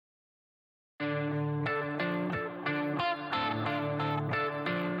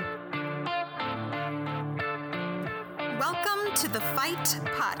Welcome to the Fight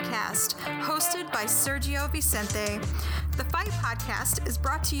Podcast, hosted by Sergio Vicente. The Fight Podcast is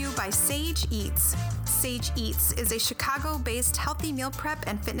brought to you by Sage Eats. Sage Eats is a Chicago-based healthy meal prep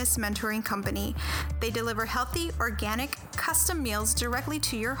and fitness mentoring company. They deliver healthy, organic, custom meals directly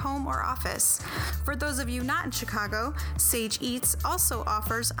to your home or office. For those of you not in Chicago, Sage Eats also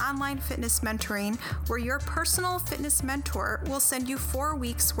offers online fitness mentoring, where your personal fitness mentor will send you 4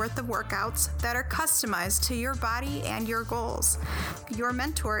 weeks worth of workouts that are customized to your body and your goals. Your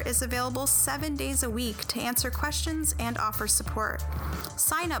mentor is available 7 days a week to answer questions and offer support.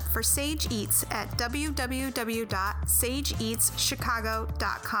 Sign up for Sage Eats at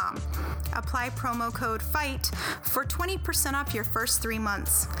www.sageeatschicago.com. Apply promo code FIGHT for 20% off your first 3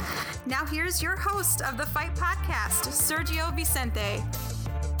 months. Now here's your host of the Fight Podcast, Sergio Vicente.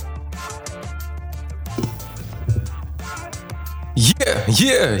 Yeah.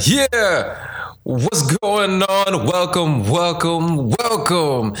 What's going on? Welcome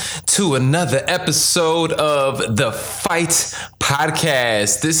to another episode of the Fight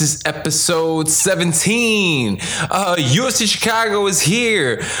Podcast. This is episode 17. UFC Chicago is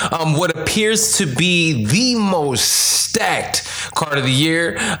here. What appears to be the most stacked card of the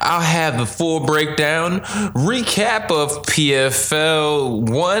year. I'll have the full breakdown, recap of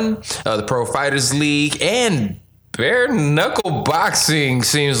PFL 1, the Pro Fighters League, and bare knuckle boxing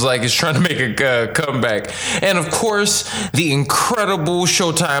seems like it's trying to make a comeback. And of course, the incredible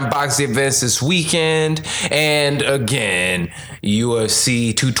Showtime boxing events this weekend. And again,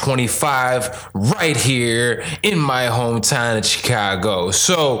 UFC 225 right here in my hometown of Chicago.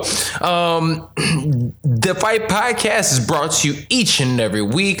 So, the Fight Podcast is brought to you each and every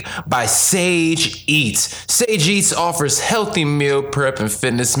week by Sage Eats. Sage Eats offers healthy meal prep and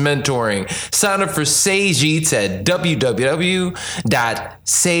fitness mentoring. Sign up for Sage Eats at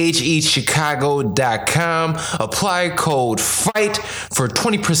www.sageeatschicago.com. Apply code FIGHT for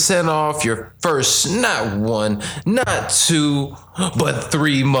 20% off your first, not 1, not 2, but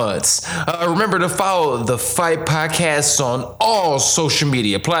 3 months. Remember to follow the Fight Podcast on all social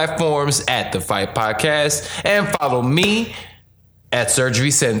media platforms at the Fight Podcast, and follow me at Sergio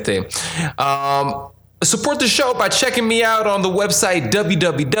Vicente. Support the show by checking me out on the website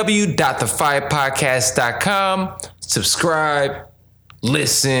www.thefightpodcast.com. Subscribe,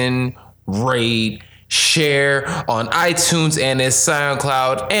 listen, rate, share on iTunes and its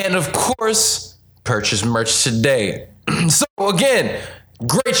SoundCloud, and of course, purchase merch today. So again,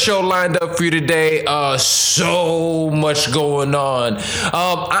 great show lined up for you today. So much going on.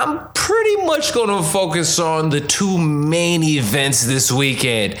 I'm pretty much going to focus on the 2 main events this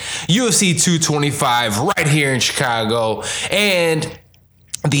weekend. UFC 225 right here in Chicago, and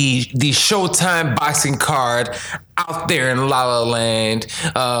the Showtime boxing card out there in La La Land,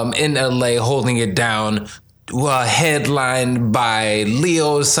 in LA, holding it down. Headlined by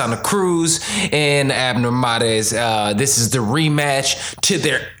Leo Santa Cruz and Abner Mares. This is the rematch to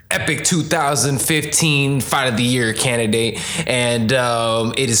their epic 2015 Fight of the Year candidate, and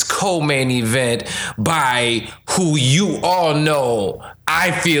it is co-main event by who you all know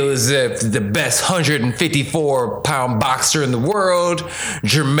I feel as if the best 154-pound boxer in the world,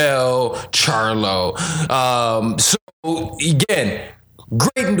 Jermell Charlo. So again,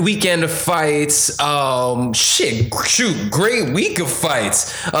 great weekend of fights. Great week of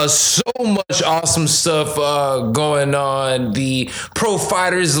fights. So much awesome stuff going on. The Pro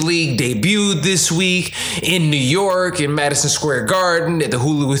Fighters League debuted this week in New York in Madison Square Garden at the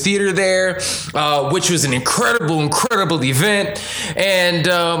Hulu Theater there, which was an incredible event. And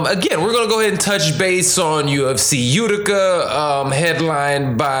again, we're going to go ahead and touch base on UFC Utica,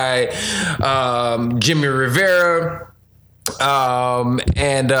 headlined by Jimmy Rivera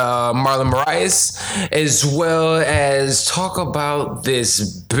and Marlon Moraes, as well as talk about this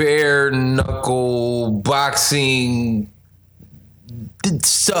bare knuckle boxing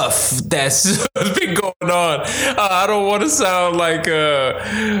stuff that's been going on. I don't want to sound like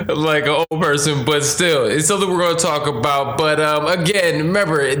an old person, but still, it's something we're going to talk about. But again,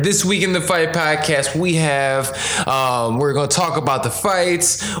 remember, this week in the Fight Podcast, we have we're going to talk about the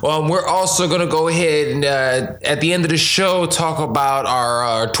fights. We're also going to go ahead and at the end of the show talk about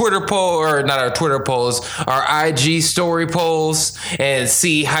our Twitter poll, or not our Twitter polls, our IG story polls, and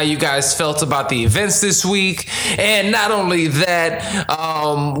see how you guys felt about the events this week. And not only that,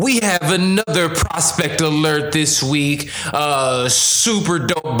 we have another prospect alert this week. Super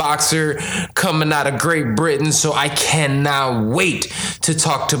dope boxer coming out of Great Britain. So I cannot wait to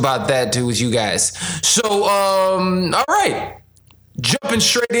talk about that too with you guys. So, all right. Jumping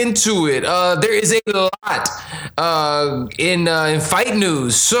straight into it, there is a lot in fight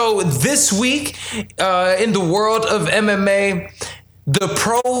news. So this week, in the world of MMA, the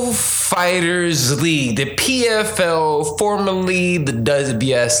Pro Fighters League, the PFL, formerly the WSOF,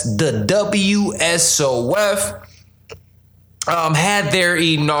 had their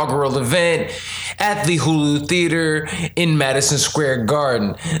inaugural event at the Hulu Theater in Madison Square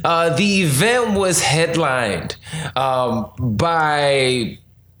Garden. The event was headlined by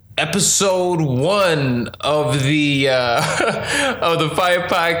episode 1 of the Fight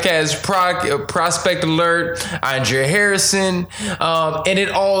Podcast Prospect Alert, Andre Harrison, and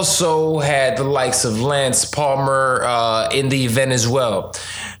it also had the likes of Lance Palmer in the event as well.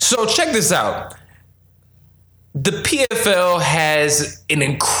 So check this out. The PFL has an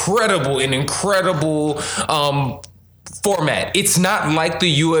incredible format. It's not like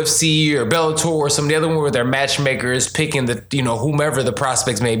the UFC or Bellator or some of the other one where their matchmaker is picking the, whomever the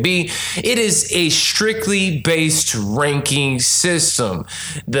prospects may be. It is a strictly based ranking system.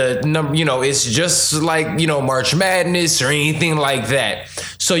 The number, it's just like, March Madness or anything like that.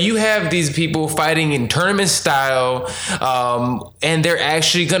 So you have these people fighting in tournament style, and they're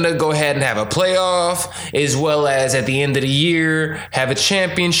actually going to go ahead and have a playoff, as well as at the end of the year, have a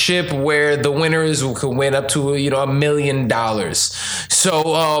championship where the winners can win up to, $1 million.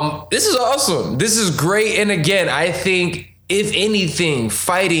 So this is awesome. This is great. And again, I think if anything,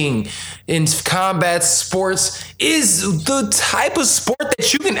 fighting in combat sports is the type of sport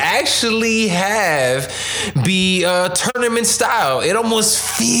that you can actually have be tournament style. It almost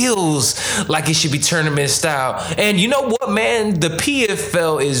feels like it should be tournament style. And you know what, man? The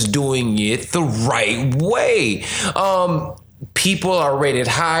PFL is doing it the right way. People are rated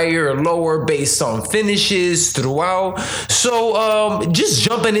higher or lower based on finishes throughout. So just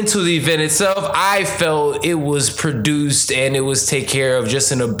jumping into the event itself, I felt it was produced and it was taken care of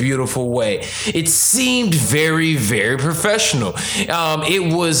just in a beautiful way. It seemed very, very professional.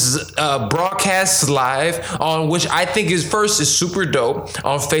 It was broadcast live, on which I think is super dope,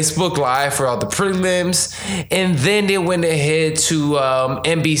 on Facebook Live for all the prelims. And then it went ahead to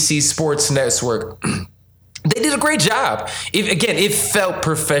NBC Sports Network. They did a great job. It felt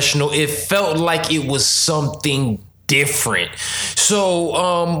professional. It felt like it was something different.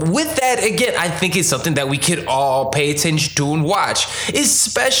 So with that, again, I think it's something that we could all pay attention to and watch,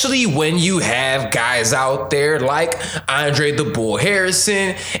 especially when you have guys out there like Andre the Bull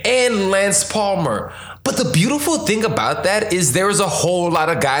Harrison and Lance Palmer. But the beautiful thing about that is there was a whole lot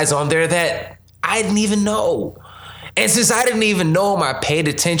of guys on there that I didn't even know. And since I didn't even know them, I paid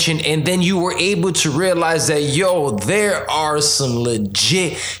attention. And then you were able to realize that, there are some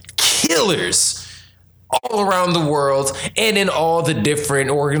legit killers all around the world and in all the different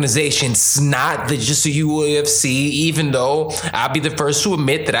organizations, not just the UFC, even though I'll be the first to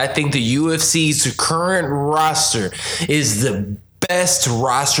admit that I think the UFC's current roster is the best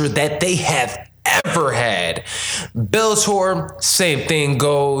roster that they have ever had. Bellator, same thing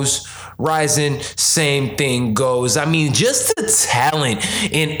goes. Rising, same thing goes. I mean, just the talent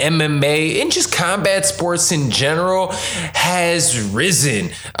in MMA and just combat sports in general has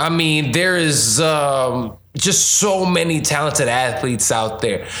risen. I mean, there is just so many talented athletes out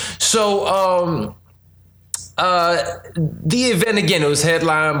there. So, the event, again, it was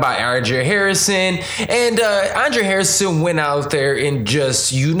headlined by Andre Harrison, and Andre Harrison went out there in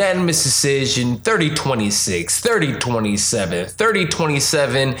just unanimous decision, 30-26, 30-27,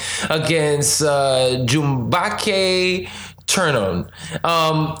 30-27 against Jumbake Turnon.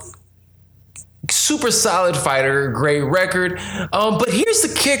 Super solid fighter, great record. But here's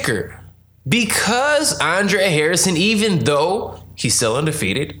the kicker. Because Andre Harrison, even though he's still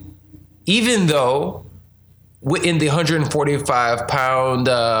undefeated, even though in the 145-pound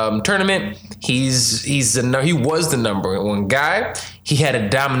tournament, he was the number one guy. He had a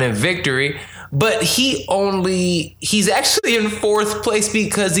dominant victory, but he's actually in 4th place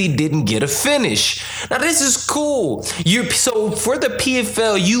because he didn't get a finish. Now this is cool. So for the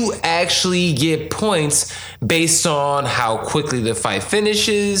PFL, you actually get points based on how quickly the fight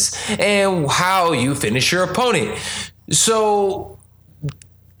finishes and how you finish your opponent. So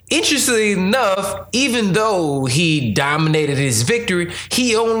interestingly enough, even though he dominated his victory,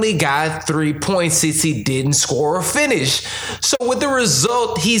 he only got 3 points since he didn't score or finish. So with the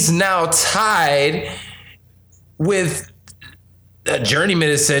result, he's now tied with a journeyman,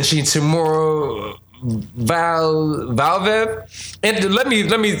 essentially, Timur Valvev. And let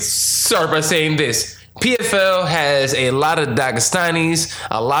me start by saying this. PFL has a lot of Dagestanis,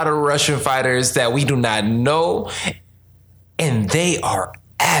 a lot of Russian fighters that we do not know, and they are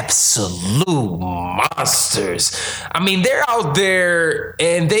absolute monsters. I mean, they're out there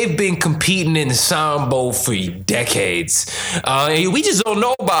and they've been competing in Sambo for decades. We just don't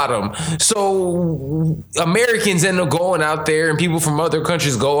know about them. So Americans end up going out there, and people from other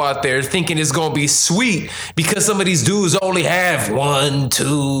countries go out there thinking it's going to be sweet because some of these dudes only have 1,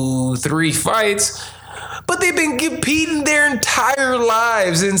 2, 3 fights. But they've been competing their entire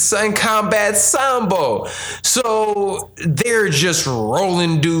lives in combat sambo. So they're just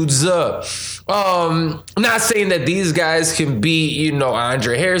rolling dudes up. Not saying that these guys can beat,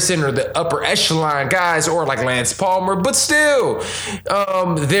 Andre Harrison or the upper echelon guys or like Lance Palmer, but still,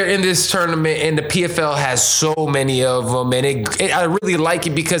 they're in this tournament and the PFL has so many of them. And I really like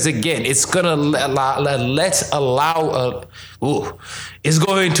it because, again, it's going to it's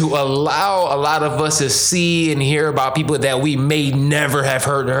going to allow a lot of us to see and hear about people that we may never have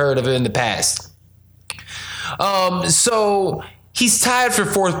heard of in the past. So he's tied for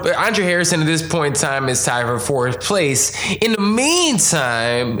fourth. Andre Harrison at this point in time is tied for fourth place. In the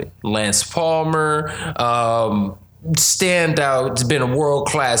meantime, Lance Palmer, standout, has been a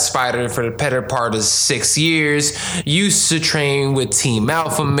world-class fighter for the better part of 6 years, used to train with Team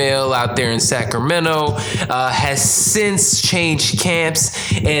Alpha Male out there in Sacramento, has since changed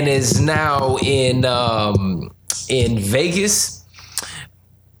camps and is now in Vegas.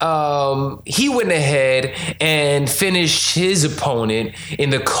 He went ahead and finished his opponent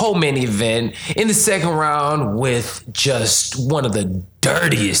in the co-main event in the second round with just one of the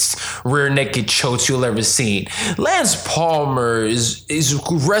dirtiest rear naked chokes you'll ever seen. Lance Palmer is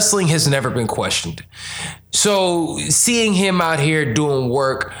wrestling has never been questioned. So seeing him out here doing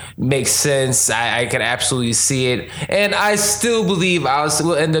work makes sense. I can absolutely see it. And I still believe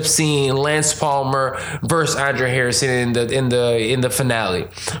we'll end up seeing Lance Palmer versus Andre Harrison in the finale.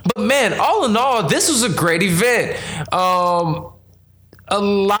 But man, all in all, this was a great event. A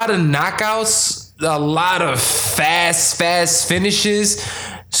lot of knockouts, a lot of fast finishes.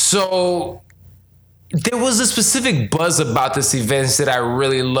 So there was a specific buzz about this event that I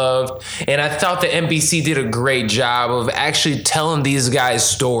really loved, and I thought the NBC did a great job of actually telling these guys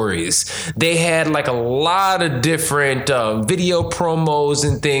stories. They had like a lot of different video promos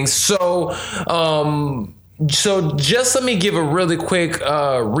and things. So just let me give a really quick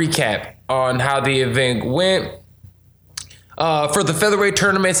recap on how the event went. For the featherweight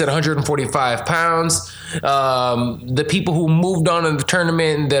tournaments at 145 pounds, the people who moved on in the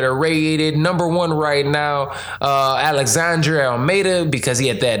tournament that are rated number one right now, Alexandre Almeida, because he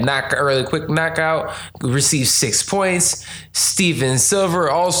had that early quick knockout, received 6 points. Steven Silver,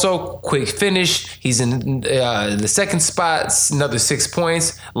 also quick finish. He's in the second spot, another 6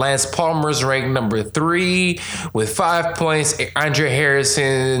 points. Lance Palmer's ranked number 3 with 5 points. Andre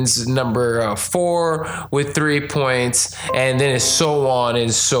Harrison's number 4 with 3 points. And then it's so on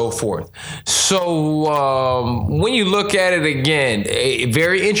and so forth. So when you look at it again,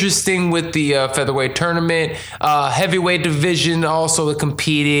 very interesting with the featherweight tournament. Heavyweight division also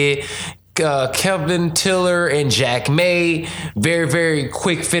competed. Kelvin Tiller and Jack May, very, very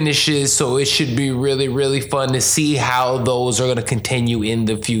quick finishes, so it should be really, really fun to see how those are going to continue in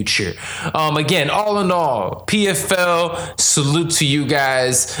the future. Again, all in all, PFL, salute to you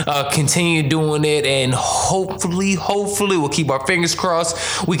guys. Continue doing it, and hopefully we'll keep our fingers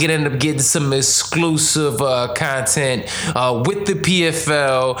crossed. We can end up getting some exclusive content with the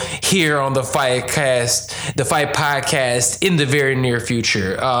PFL here on the Fight Podcast in the very near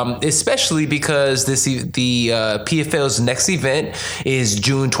future, especially because the PFL's next event is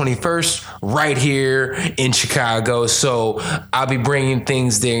June 21st right here in Chicago. So I'll be bringing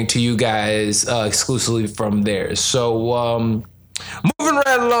things there to you guys exclusively from there. So moving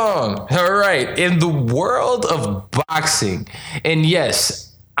right along. All right. In the world of boxing, and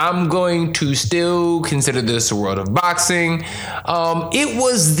yes, I'm going to still consider this a world of boxing. It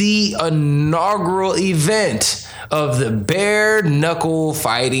was the inaugural event of the Bare Knuckle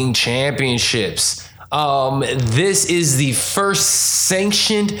Fighting Championships. This is the first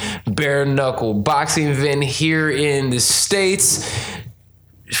sanctioned bare knuckle boxing event here in the States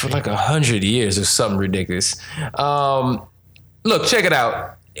for like 100 years or something ridiculous. Look, check it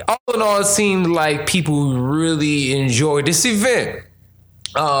out. All in all, it seemed like people really enjoyed this event.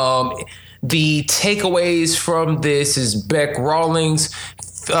 The takeaways from this is Beck Rawlings,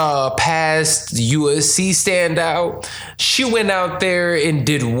 past UFC standout. She went out there and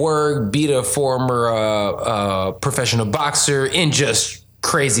did work, beat a former professional boxer in just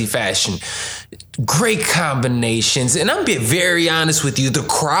crazy fashion. Great combinations. And I'm being very honest with you. The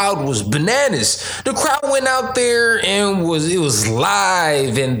crowd was bananas. The crowd went out there and it was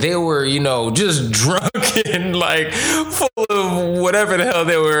live, and they were, just drunk and like full of whatever the hell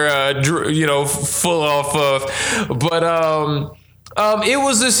they were, full off of. But, it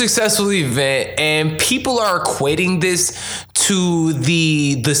was a successful event, and people are equating this to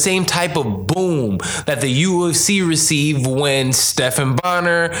the same type of boom that the UFC received when Stephen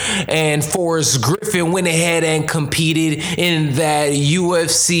Bonner and Forrest Griffin went ahead and competed in that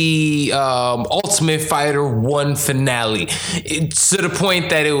UFC Ultimate Fighter 1 finale. To the point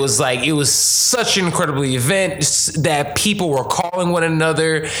that it was such an incredible event that people were calling one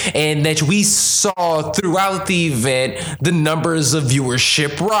another, and that we saw throughout the event the numbers of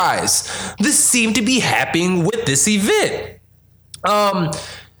viewership rise. This seemed to be happening with this event.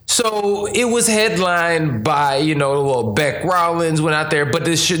 So it was headlined by, Beck Rollins went out there, but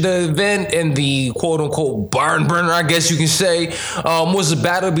the event and the quote unquote barn burner, I guess you can say, was a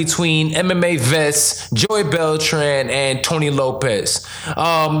battle between MMA vets Joey Beltran and Tony Lopez.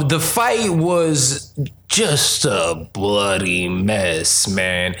 The fight was just a bloody mess,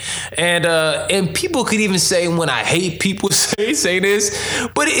 man. And people could even say, when I hate people say this,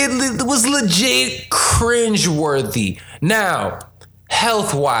 but it was legit cringeworthy. Now,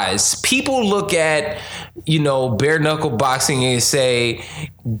 health-wise, people look at, bare knuckle boxing and say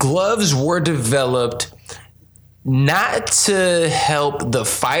gloves were developed not to help the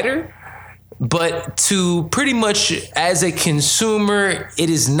fighter, but to pretty much, as a consumer, it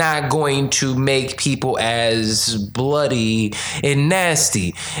is not going to make people as bloody and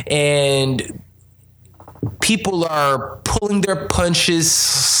nasty. And people are pulling their punches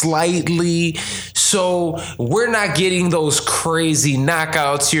slightly, so we're not getting those crazy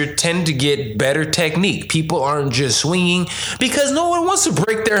knockouts. You tend to get better technique. People aren't just swinging because no one wants to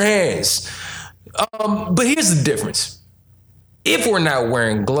break their hands. But here's the difference. If we're not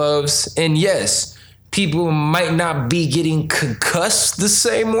wearing gloves, and yes, people might not be getting concussed the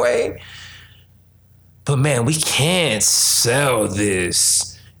same way, but man, we can't sell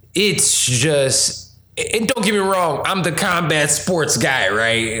this. It's just, and don't get me wrong, I'm the combat sports guy,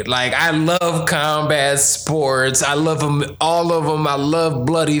 right? Like, I love combat sports. I love them, all of them. I love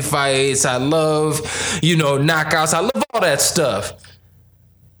bloody fights. I love, knockouts. I love all that stuff.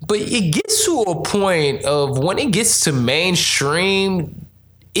 But it gets to a point of, when it gets to mainstream,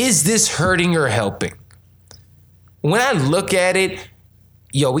 is this hurting or helping? When I look at it,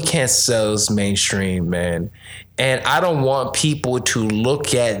 we can't sell this mainstream, man. And I don't want people to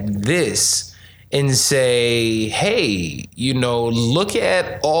look at this and say, hey, look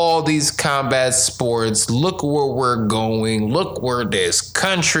at all these combat sports. Look where we're going. Look where this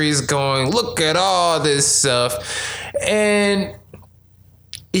country's going. Look at all this stuff. And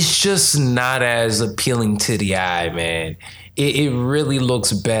it's just not as appealing to the eye, man. It really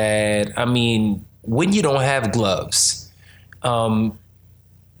looks bad. I mean, when you don't have gloves, there are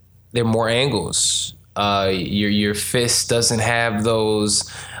more angles. Your fist doesn't have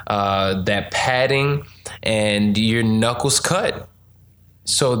those that padding, and your knuckles cut.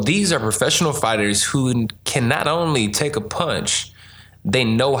 So these are professional fighters who can not only take a punch, they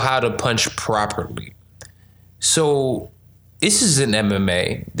know how to punch properly. So this is an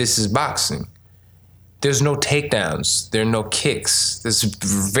MMA. This is boxing. There's no takedowns. There are no kicks. There's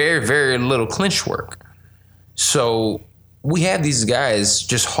very, very little clinch work. So we have these guys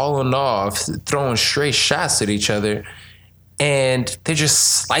just hauling off, throwing straight shots at each other, and they're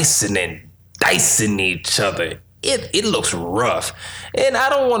just slicing and dicing each other. It looks rough. And I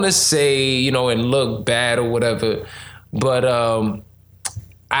don't want to say, and look bad or whatever, but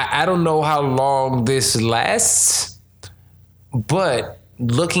I don't know how long this lasts. But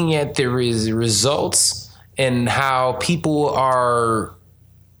looking at the results and how people are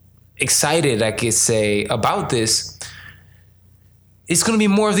excited, I could say, about this, it's going to be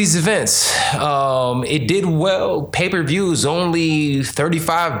more of these events. It did well. Pay-per-view is only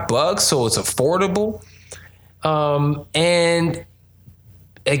 $35, so it's affordable. And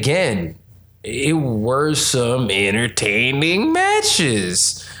again, it were some entertaining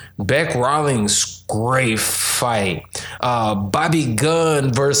matches. Beck Rollins, great fight. Bobby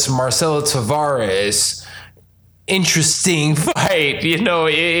Gunn versus Marcelo Tavares, interesting fight. You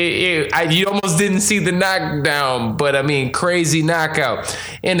almost didn't see the knockdown, but I mean, crazy knockout.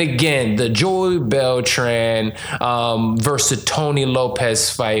 And again, the Joey Beltran versus Tony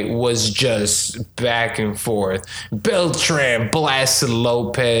Lopez fight was just back and forth. Beltran blasted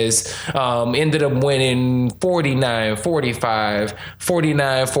Lopez, ended up winning 49-45,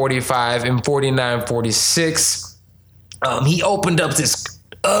 49-45, and 49-46. He opened up this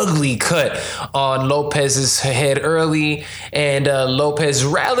ugly cut on Lopez's head early, and Lopez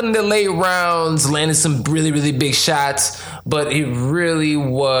rallied in the late rounds, landed some really, really big shots, but it really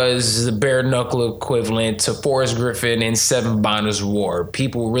was the bare knuckle equivalent to Forrest Griffin and Seven Bonners War.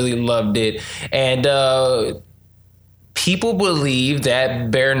 People really loved it, and people believe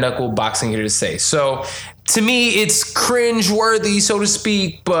that bare knuckle boxing here to stay. So to me, it's cringe-worthy, so to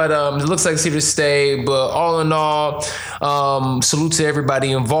speak, but it looks like it's here to stay. But all in all, salute to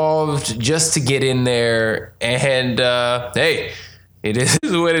everybody involved just to get in there. And hey, it is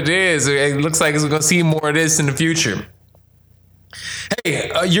what it is. It looks like we're going to see more of this in the future.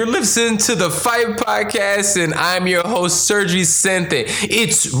 Hey, you're listening to the Fight Podcast, and I'm your host, Sergi Vicente.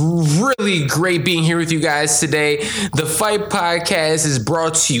 It's really great being here with you guys today. The Fight Podcast is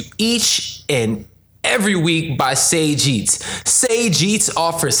brought to you each and every week by Sage Eats. Sage Eats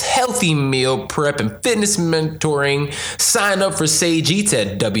offers healthy meal prep and fitness mentoring. Sign up for Sage Eats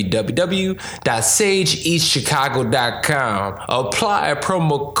at www.sageeatschicago.com. Apply a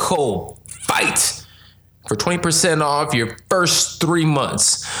promo code FIGHT for 20% off your first 3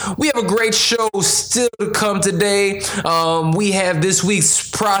 months. We have a great show still to come today. We have this week's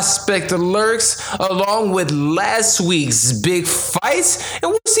Prospect Alerts along with last week's big fights,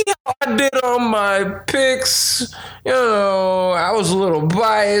 and we'll see how I did on my picks. You know, I was a little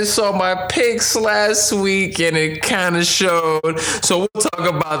biased on my picks last week, and it kind of showed. So we'll talk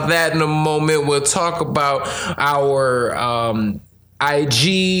about that in a moment. We'll talk about our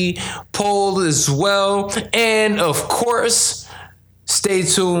IG poll as well. And of course, stay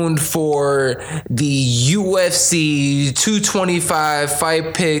tuned for the UFC 225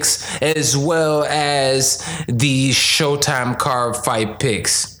 fight picks as well as the Showtime card fight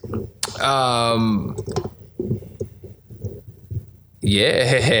picks.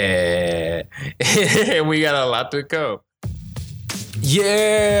 Yeah. We got a lot to go.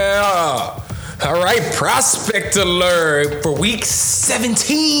 Yeah. All right, Prospect Alert for week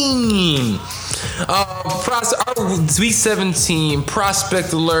 17. Our week 17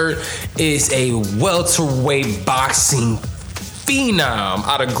 Prospect Alert is a welterweight boxing phenom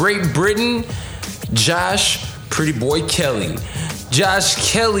out of Great Britain, Josh Pretty Boy Kelly.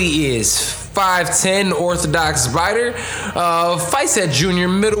 Josh Kelly is 5'10", orthodox fighter, fights at junior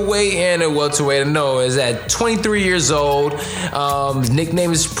middleweight and at welterweight. No, is at 23 years old. His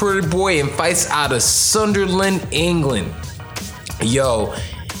nickname is Pretty Boy and fights out of Sunderland, England. Yo,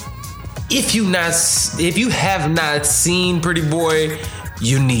 if you have not seen Pretty Boy,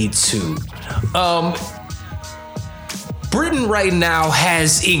 you need to. Britain right now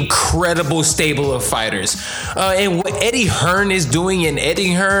has incredible stable of fighters. And what Eddie Hearn is doing, and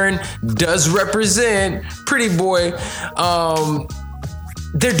Eddie Hearn does represent Pretty Boy,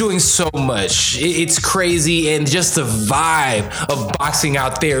 they're doing so much. It's crazy, and just the vibe of boxing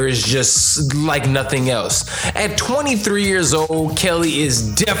out there is just like nothing else. At 23 years old, Kelly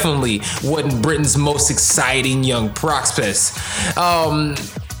is definitely one of Britain's most exciting young prospects.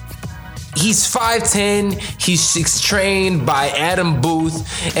 He's 5'10". He's trained by Adam Booth,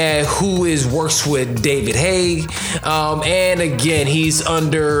 who works with David Haig. And again, he's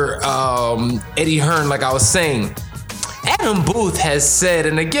under Eddie Hearn, like I was saying. Adam Booth has said,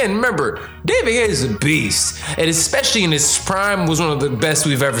 and again, remember, David Haig is a beast, and especially in his prime, was one of the best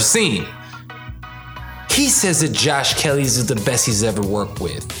we've ever seen. He says that Josh Kelly is the best he's ever worked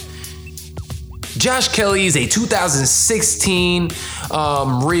with. Josh Kelly is a 2016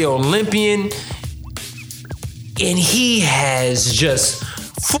 Rio Olympian, and he has just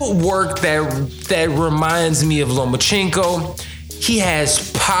footwork that reminds me of Lomachenko. He has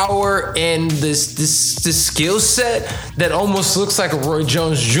power and this skill set that almost looks like a Roy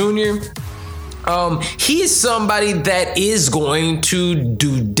Jones Jr. He is somebody that is going to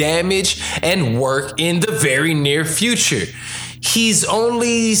do damage and work in the very near future. He's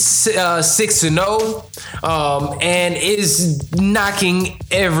only 6-0 and is knocking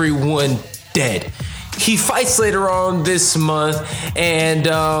everyone dead. He fights later on this month, and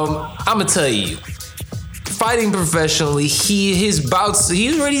I'm gonna tell you, fighting professionally, he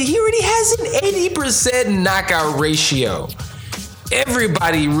already has an 80% knockout ratio.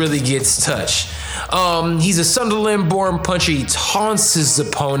 Everybody really gets touched. He's a Sunderland-born puncher. He taunts his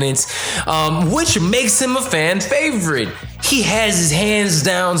opponents, which makes him a fan favorite. He has his hands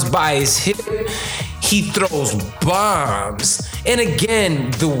down by his hip. He throws bombs. And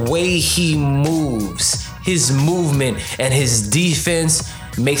again, the way he moves, his movement and his defense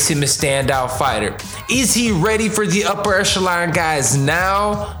makes him a standout fighter. Is he ready for the upper echelon guys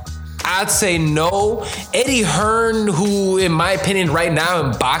now? I'd say no. Eddie Hearn, who in my opinion right now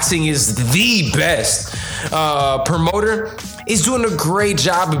in boxing is the best promoter, is doing a great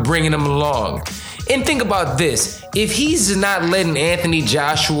job of bringing him along. And think about this. If he's not letting Anthony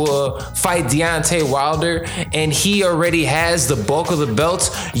Joshua fight Deontay Wilder and he already has the bulk of the belts,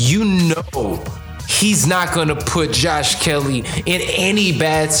 you know he's not going to put Josh Kelly in any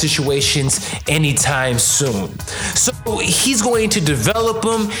bad situations anytime soon. So he's going to develop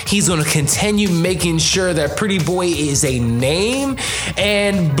him. He's going to continue making sure that Pretty Boy is a name.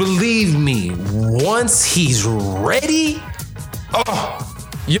 And believe me, once he's ready, there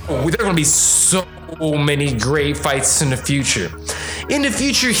are going to be so many great fights in the future. In the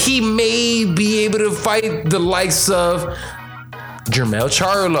future, he may be able to fight the likes of Jermell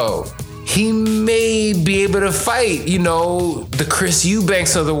Charlo. He may be able to fight, the Chris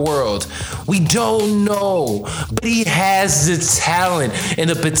Eubanks of the world. We don't know, but he has the talent and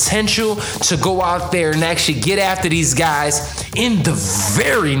the potential to go out there and actually get after these guys in the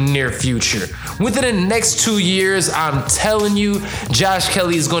very near future. Within the next 2 years, I'm telling you, Josh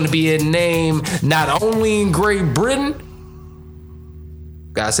Kelly is going to be a name not only in Great Britain,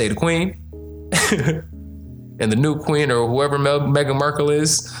 gotta say the Queen, and the new Queen or whoever Meghan Markle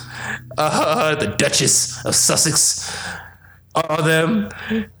is, the Duchess of Sussex, all of them.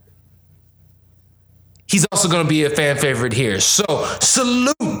 He's also going to be a fan favorite here. So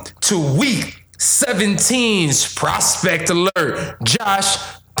salute to Week 17's Prospect Alert, Josh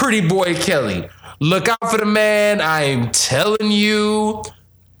Pretty Boy Kelly. Look out for the man. I am telling you,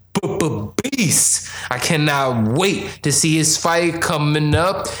 beast. I cannot wait to see his fight coming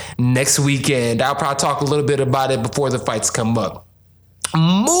up next weekend. I'll probably talk a little bit about it before the fights come up.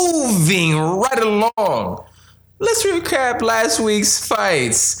 Moving right along, let's recap last week's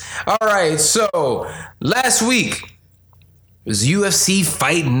fights. All right, so last week was UFC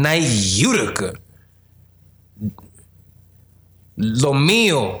Fight Night Utica. Lo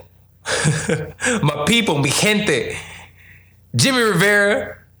mío, my people, mi gente. Jimmy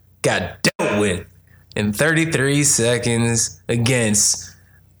Rivera got dealt with in 33 seconds against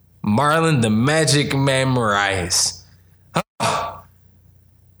Marlon the Magic Man Moraes.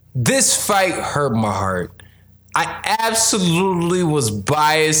 This fight hurt my heart. I absolutely was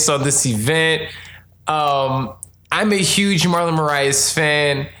biased on this event. I'm a huge Marlon Moraes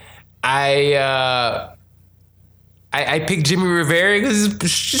fan. I picked Jimmy Rivera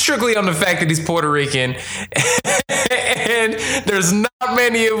because strictly on the fact that he's Puerto Rican. And there's not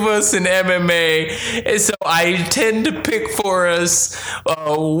many of us in MMA. And so I tend to pick for us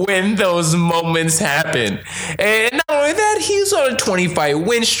when those moments happen. And not only that, he was on a 20-fight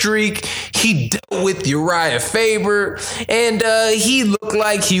win streak. He dealt with Uriah Faber. And he looked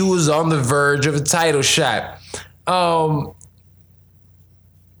like he was on the verge of a title shot.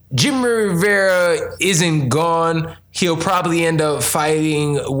 Jimmy Rivera isn't gone. He'll probably end up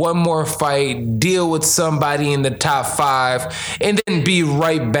fighting one more fight, deal with somebody in the top 5, and then be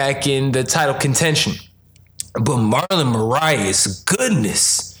right back in the title contention. But Marlon Moraes,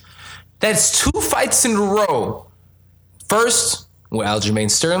 goodness, that's 2 fights in a row. First with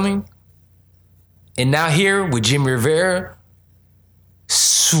Aljamain Sterling, and now here with Jimmy Rivera.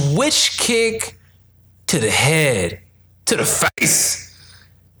 Switch kick to the head, to the face.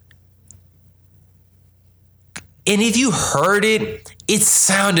 And if you heard it, it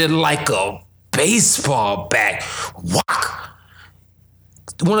sounded like a baseball bat. Whack.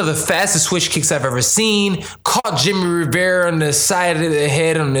 One of the fastest switch kicks I've ever seen. Caught Jimmy Rivera on the side of the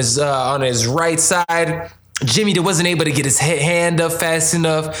head on his right side. Jimmy wasn't able to get his hand up fast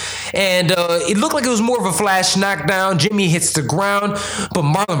enough. And it looked like it was more of a flash knockdown. Jimmy hits the ground. But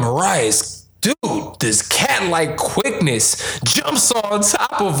Marlon Moraes, dude, this cat-like quickness, jumps on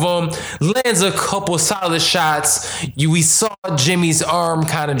top of him, lands a couple solid shots. We saw Jimmy's arm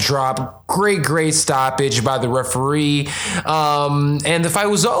kind of drop. Great stoppage by the referee. And the fight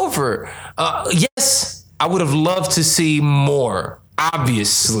was over. Yes, I would have loved to see more.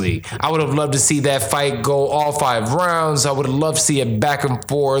 Obviously, I would have loved to see that fight go all 5 rounds. I would have loved to see a back and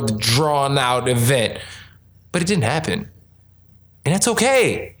forth, drawn out event. But it didn't happen. And that's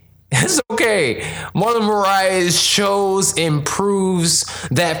okay. It's okay. Marlon Moraes shows and proves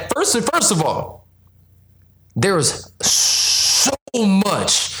that first of all, there is so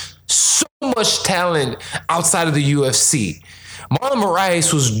much talent outside of the UFC. Marlon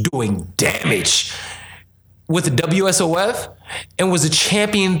Moraes was doing damage with the WSOF and was a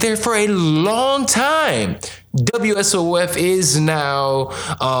champion there for a long time. WSOF is now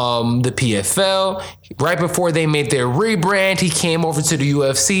the PFL. Right before they made their rebrand, he came over to the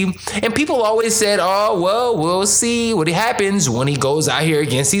UFC. And people always said, oh, well, we'll see what happens when he goes out here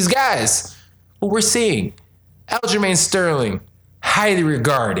against these guys. What we're seeing, Aljamain Sterling, highly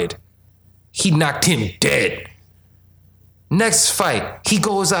regarded. He knocked him dead. Next fight, he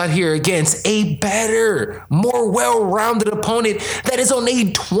goes out here against a better, more well-rounded opponent that is on a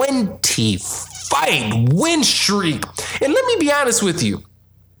 20-fight win streak. And let me be honest with you,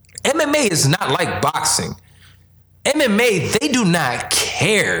 MMA is not like boxing. MMA, they do not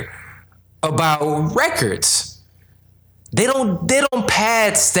care about records. They don't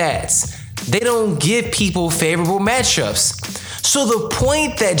pad stats. They don't give people favorable matchups. So the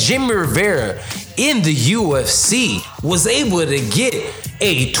point that Jimmy Rivera in the UFC was able to get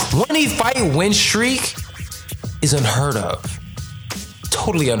a 20-fight win streak is unheard of.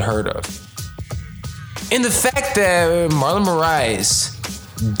 Totally unheard of. And the fact that Marlon Moraes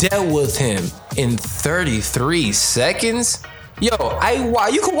dealt with him in 33 seconds, you can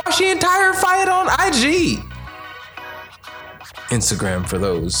watch the entire fight on IG. Instagram for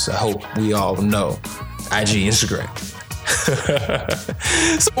those, I hope we all know. IG, Instagram.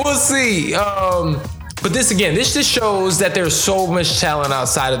 So we'll see. But this just shows that there's so much talent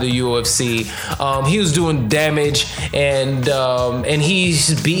outside of the UFC. He was doing damage, and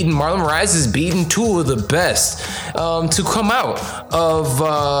he's beaten. Marlon Moraes has beaten two of the best to come out of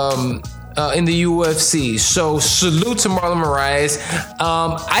in the UFC. So salute to Marlon Moraes.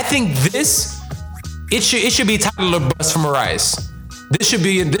 I think it should be title or bust for Moraes. This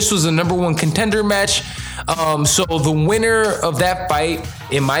was a number one contender match. So the winner of that fight,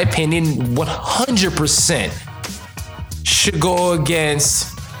 in my opinion, 100% should go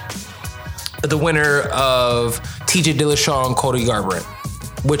against the winner of TJ Dillashaw and Cody Garbrandt,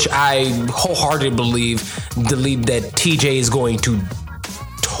 which I wholeheartedly believe that TJ is going to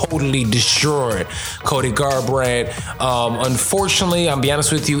totally destroy Cody Garbrandt. Unfortunately, I'll be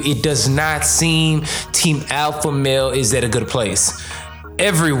honest with you, it does not seem Team Alpha Male is at a good place.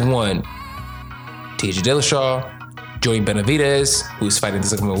 Everyone, TJ Dillashaw, Joey Benavidez, who's fighting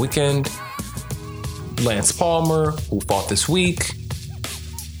this upcoming weekend, Lance Palmer, who fought this week,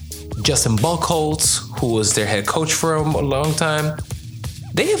 Justin Buchholz, who was their head coach for a long time,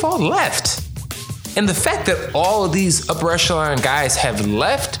 they have all left. And the fact that all of these upper echelon guys have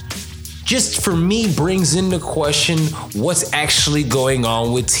left, just for me brings into question what's actually going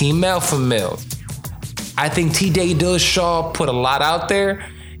on with Team Alpha Male. I think TJ Dillashaw put a lot out there,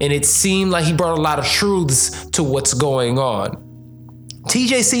 and it seemed like he brought a lot of truths to what's going on.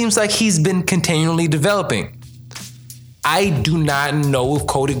 TJ seems like he's been continually developing. I do not know if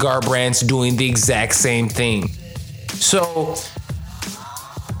Cody Garbrandt's doing the exact same thing. So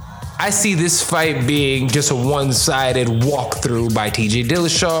I see this fight being just a one-sided walkthrough by TJ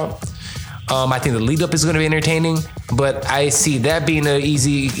Dillashaw. I think the lead-up is going to be entertaining, but I see that being an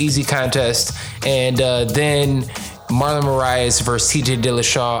easy contest. And then Marlon Moraes versus TJ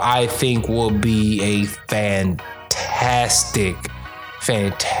Dillashaw, I think will be a fantastic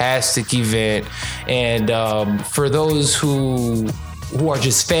event. And for those who are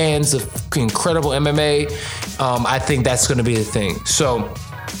just fans of incredible MMA, I think that's going to be the thing. So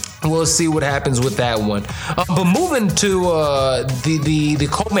we'll see what happens with that one. But moving to the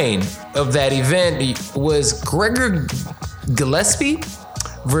co-main of that event was Gregor Gillespie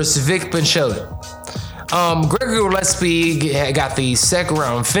versus Vic Panchelli. Gregor Gillespie got the second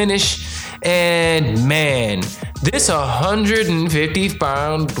round finish, and man, this 55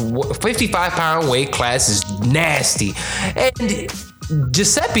 pound weight class is nasty, and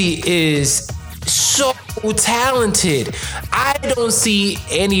Giuseppe is so talented. I don't see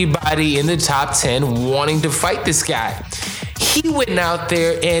anybody in the top 10 wanting to fight this guy. He went out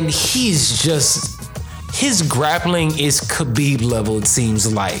there and his grappling is Khabib level, it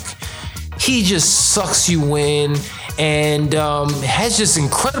seems like. He just sucks you in and has just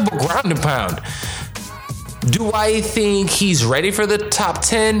incredible ground and pound. Do I think he's ready for the top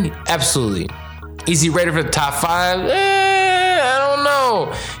 10? Absolutely. Is he ready for the top 5? I don't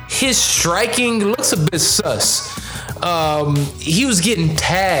know. His striking looks a bit sus. He was getting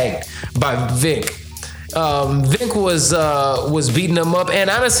tagged by Vic. Vic was beating him up and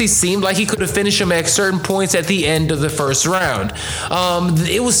honestly seemed like he could have finished him at certain points at the end of the first round.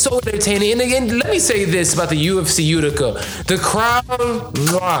 It was so entertaining. And again, let me say this about the UFC Utica. The crowd,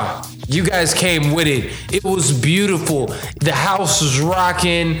 you guys came with it. It was beautiful. The house was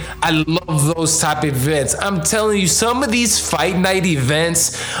rocking. I love those type of events. I'm telling you, some of these fight night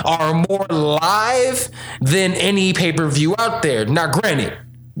events are more live than any pay-per-view out there. Now, granted,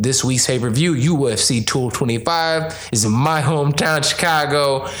 this week's pay-per-view, UFC 225, is in my hometown,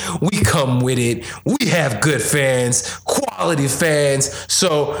 Chicago. We come with it. We have good fans, quality fans.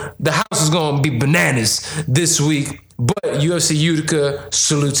 So the house is going to be bananas this week. But UFC Utica,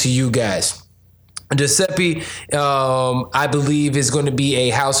 salute to you guys. Giuseppe, I believe, is going to be a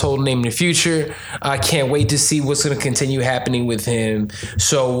household name in the future. I can't wait to see what's going to continue happening with him.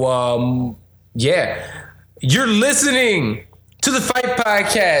 So, yeah, you're listening to the Fight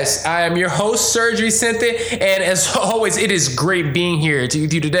Podcast. I am your host, Sergio Vicente, and as always, it is great being here with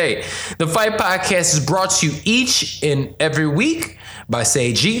you today. The Fight Podcast is brought to you each and every week by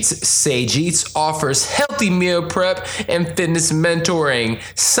Sage Eats. Sage Eats offers healthy meal prep and fitness mentoring.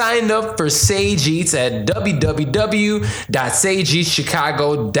 Sign up for Sage Eats at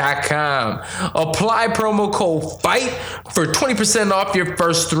www.sageeatschicago.com. Apply promo code FIGHT for 20% off your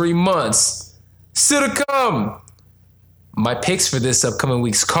first 3 months. Still to come, my picks for this upcoming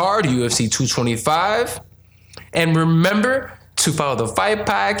week's card, UFC 225. And remember to follow The Fight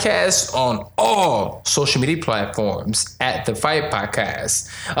Podcast on all social media platforms at The Fight Podcast.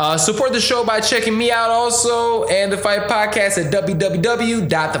 Support the show by checking me out also and The Fight Podcast at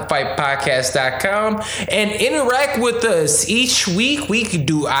www.thefightpodcast.com and interact with us. Each week we can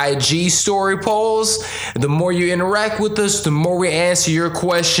do IG story polls. The more you interact with us, the more we answer your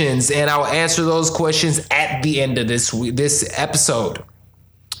questions, and I'll answer those questions at the end of this episode.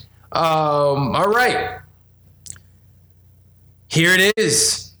 All right. Here it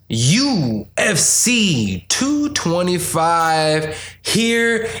is, UFC 225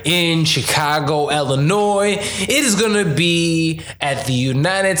 here in Chicago, Illinois. It is going to be at the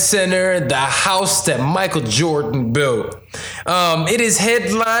United Center, the house that Michael Jordan built. It is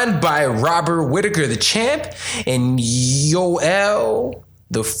headlined by Robert Whittaker, the champ, and Yoel,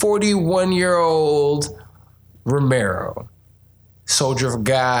 the 41-year-old Romero. Soldier of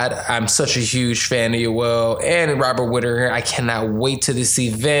God. I'm such a huge fan of Yoel and Robert Whittaker. I cannot wait to this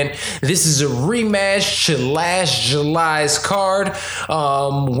event. This is a rematch to last July's card,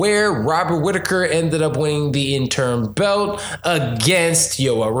 where Robert Whittaker ended up winning the interim belt against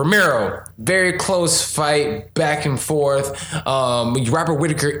Yoel Romero. Very close fight, back and forth. Robert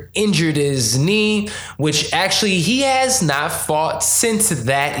Whittaker injured his knee, which actually he has not fought since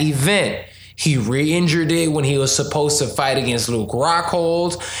that event. He re-injured it when he was supposed to fight against Luke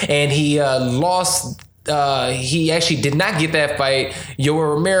Rockhold, and he lost. He actually did not get that fight.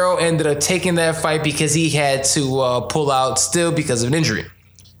 Yoel Romero ended up taking that fight because he had to pull out still because of an injury.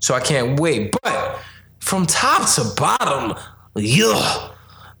 So I can't wait. But from top to bottom,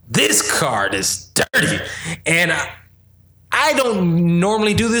 this card is dirty. And I don't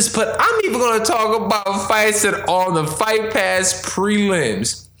normally do this, but I'm even going to talk about fights that are on the Fight Pass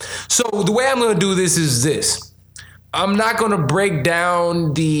prelims. So the way I'm going to do this is this. I'm not going to break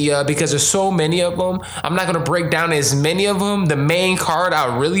down because there's so many of them. I'm not going to break down as many of them. The main card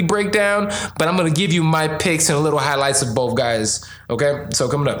I'll really break down, but I'm going to give you my picks and a little highlights of both guys. Okay, so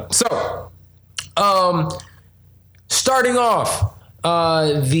coming up. So, starting off,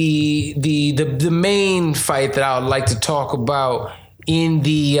 the main fight that I would like to talk about in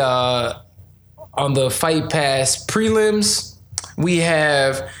on the Fight Pass prelims. We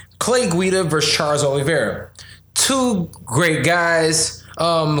have Clay Guida versus Charles Oliveira. Two great guys.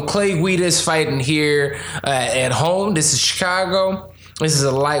 Clay Guida is fighting here at home. This is Chicago. This is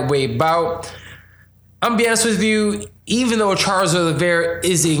a lightweight bout. I'm be honest with you, even though Charles Oliveira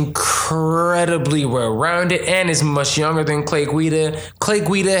is incredibly well-rounded and is much younger than Clay Guida,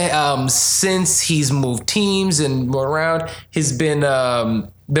 since he's moved teams and around, has been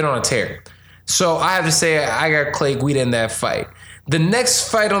on a tear. So I have to say I got Clay Guida in that fight. The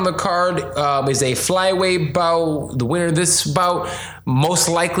next fight on the card is a flyweight bout. The winner of this bout most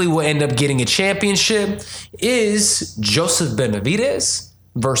likely will end up getting a championship. Is Joseph Benavidez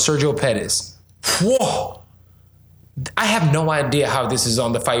versus Sergio Pettis. Whoa! I have no idea how this is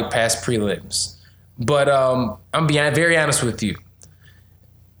on the Fight Pass prelims, but I'm being very honest with you.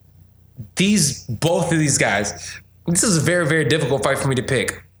 Both of these guys, this is a very, very difficult fight for me to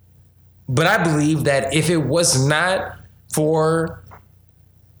pick. But I believe that if it was not for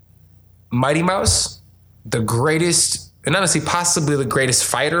Mighty Mouse, the greatest, and honestly, possibly the greatest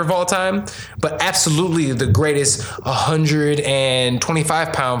fighter of all time, but absolutely the greatest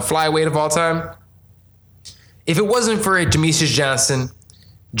 125-pound flyweight of all time. If it wasn't for Demetrius Johnson,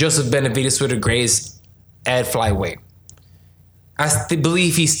 Joseph Benavidez would have greatest at flyweight. I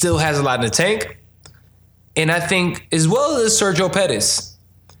believe he still has a lot in the tank, and I think as well as Sergio Pettis.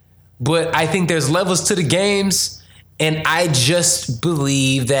 But I think there's levels to the games. And I just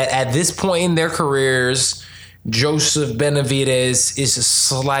believe that at this point in their careers, Joseph Benavidez is a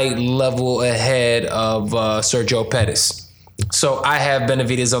slight level ahead of Sergio Pettis. So I have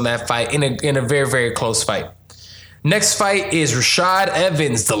Benavidez on that fight in a very, very close fight. Next fight is Rashad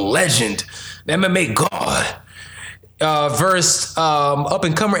Evans, the legend, the MMA god, versus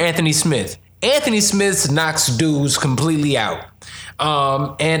up-and-comer Anthony Smith. Anthony Smith knocks dudes completely out.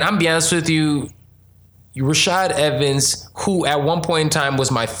 And I'm be honest with you, Rashad Evans, who at one point in time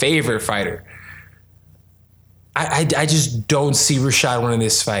was my favorite fighter, I just don't see Rashad winning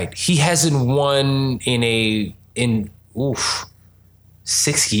this fight. He hasn't won in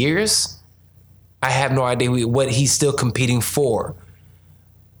 6 years. I have no idea what he's still competing for.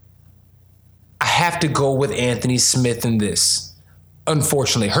 I have to go with Anthony Smith in this.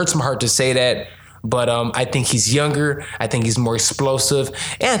 Unfortunately, it hurts my heart to say that, but I think he's younger. I think he's more explosive,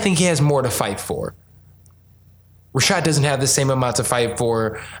 and I think he has more to fight for. Rashad doesn't have the same amount to fight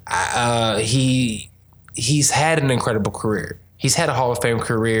for. He's had an incredible career. He's had a Hall of Fame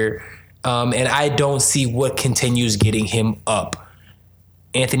career, and I don't see what continues getting him up.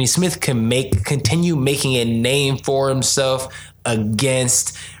 Anthony Smith can continue making a name for himself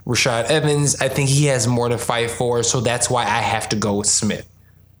against Rashad Evans. I think he has more to fight for, so that's why I have to go with Smith.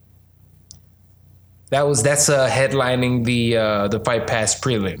 That's headlining the Fight Pass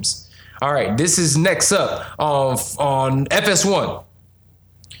prelims. All right, this is next up on FS1.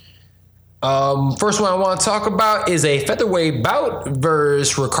 First one I want to talk about is a featherweight bout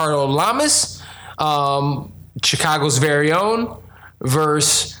versus Ricardo Lamas, Chicago's very own,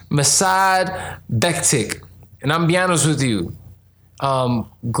 versus Masad Bektik. And I'm be honest with you,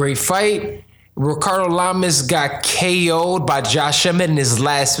 great fight. Ricardo Lamas got KO'd by Josh Emmett in his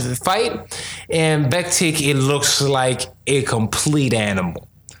last fight, and Bektik, it looks like a complete animal.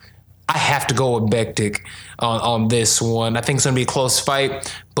 I have to go with Bektik on this one. I think it's going to be a close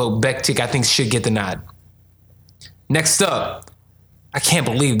fight, but Bektik, I think, should get the nod. Next up, I can't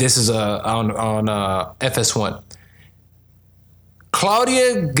believe this is on FS1.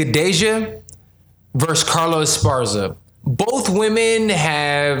 Claudia Gadeja versus Carla Esparza. Both women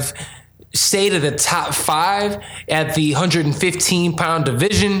have stayed at the top 5 at the 115-pound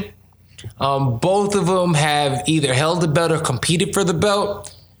division. Both of them have either held the belt or competed for the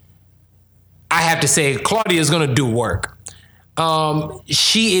belt. I have to say, Claudia is going to do work.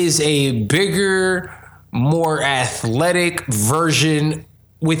 She is a bigger, more athletic version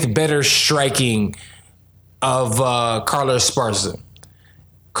with better striking of Carla Esparza.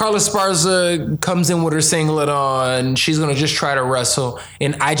 Carla Esparza comes in with her singlet on. She's going to just try to wrestle,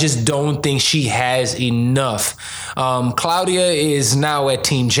 and I just don't think she has enough. Claudia is now at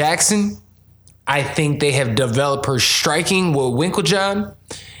Team Jackson. I think they have developed her striking with Winklejohn.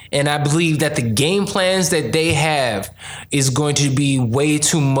 And I believe that the game plans that they have is going to be way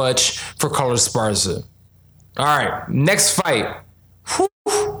too much for Carla Esparza. All right, next fight.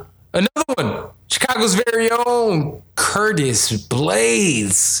 Whew, another one. Chicago's very own Curtis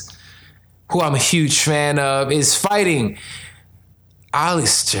Blades, who I'm a huge fan of, is fighting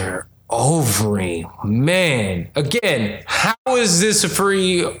Alistair Overeem. Man, again, how is this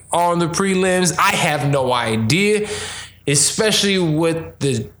free on the prelims? I have no idea, especially with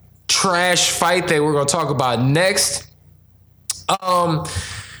the trash fight that we're going to talk about next.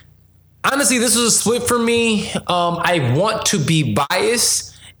 Honestly, this was a split for me. I want to be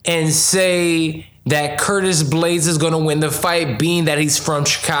biased and say that Curtis Blades is going to win the fight, being that he's from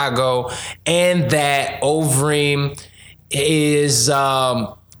Chicago and that Overeem is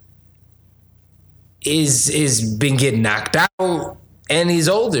been getting knocked out and he's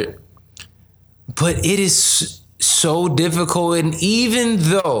older. But it is so difficult, and even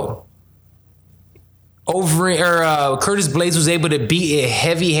though Curtis Blades was able to beat a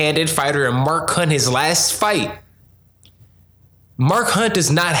heavy-handed fighter in Mark Hunt his last fight, Mark Hunt does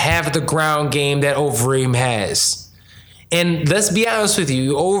not have the ground game that Overeem has. And let's be honest with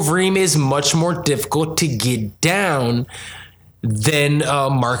you, Overeem is much more difficult to get down than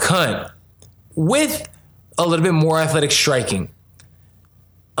Mark Hunt, with a little bit more athletic striking.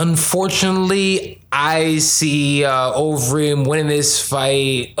 Unfortunately, I see Overeem winning this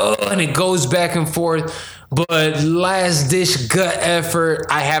fight, and it goes back and forth. But last-ditch gut effort,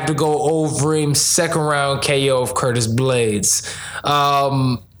 I have to go Overeem second round KO of Curtis Blades.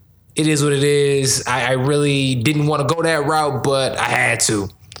 It is what it is. I really didn't want to go that route, but I had to.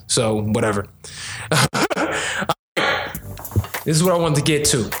 So, whatever. This is what I wanted to get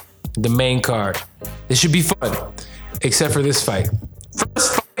to. The main card. This should be fun, except for this fight.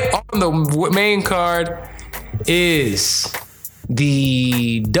 First fight on the main card is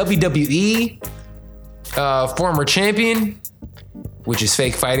the WWE former champion, which is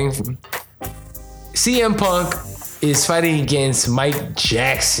fake fighting. CM Punk is fighting against Mike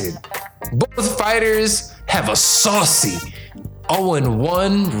Jackson. Both fighters have a saucy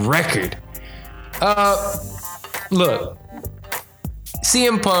 0-1 record. Look,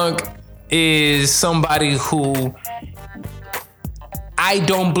 CM Punk is somebody who I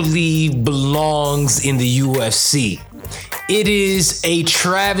don't believe belongs in the UFC. It is a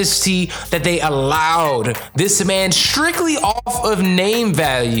travesty that they allowed this man strictly off of name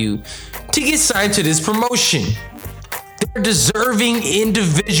value to get signed to this promotion. There are deserving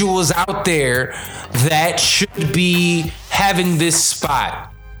individuals out there that should be having this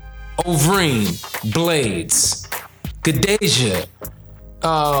spot. Overeem, Blades, Gadeja,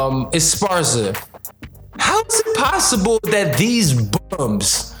 Esparza. How is it possible that these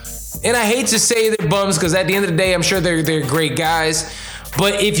bums, and I hate to say they're bums because at the end of the day, I'm sure they're great guys,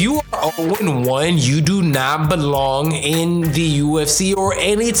 but if you are 0-1, you do not belong in the UFC or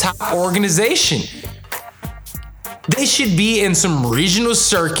any top organization. They should be in some regional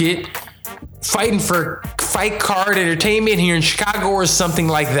circuit fighting for fight card entertainment here in Chicago or something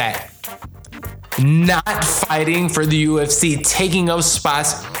like that. Not fighting for the UFC, taking up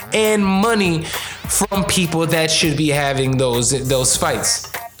spots and money from people that should be having those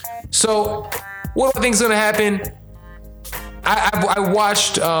fights. So, what do I think is going to happen? I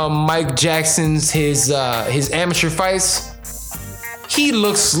watched Mike Jackson's his amateur fights. He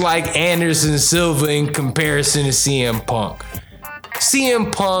looks like Anderson Silva in comparison to CM Punk.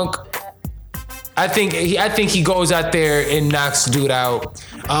 CM Punk, I think he goes out there and knocks dude out.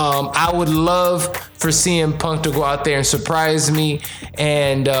 I would love for CM Punk to go out there and surprise me,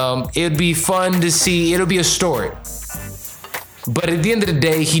 and it'd be fun to see. It'll be a story. But at the end of the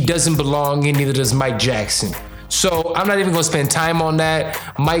day, he doesn't belong, and neither does Mike Jackson. So I'm not even going to spend time on that.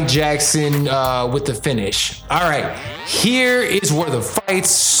 Mike Jackson with the finish. All right, here is where the fights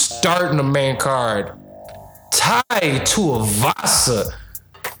start in the main card. Tai Tuivasa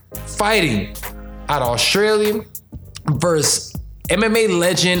fighting out of Australia versus MMA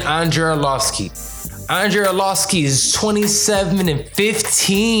legend Andrei Arlovski. Andrei Arlovski is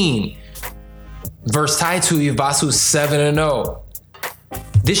 27-15 versus Tai Tuivasa, who's 7-0.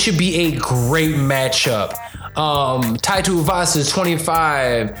 This should be a great matchup. Tai Tuivasa is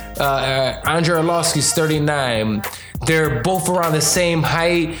 25. Andrei Arlovski is 39. They're both around the same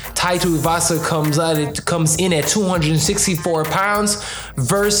height. Tai Tuivasa comes in at 264 pounds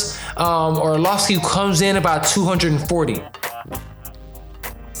versus Arlovski comes in about 240.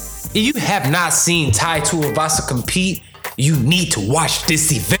 If you have not seen Tai Tuivasa compete, you need to watch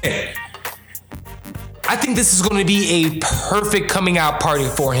this event. I think this is going to be a perfect coming out party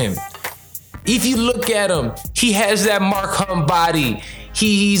for him. If you look at him, he has that Mark Hunt body.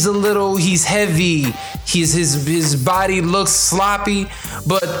 He's heavy. His body looks sloppy.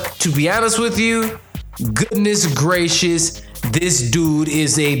 But to be honest with you, goodness gracious, this dude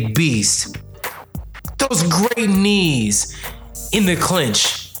is a beast. Those great knees in the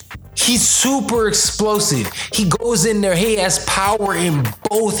clinch. He's super explosive. He goes in there. He has power in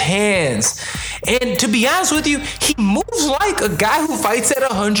both hands. And to be honest with you, he moves like a guy who fights at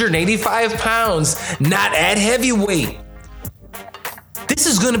 185 pounds, not at heavyweight. This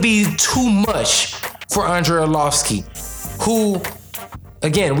is going to be too much for Andrei Arlovski, who,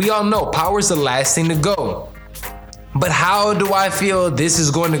 again, we all know power is the last thing to go. But how do I feel this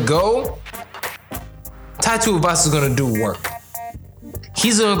is going to go? Tai Tuivasa is going to do work.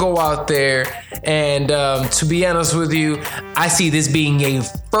 He's going to go out there, and to be honest with you, I see this being a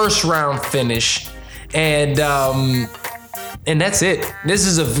first round finish, and that's it.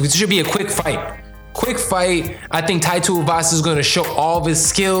 This should be a quick fight. Quick fight. I think Tai Tuivasa is going to show all of his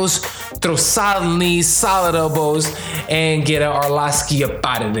skills, throw solid knees, solid elbows, and get Arlovski up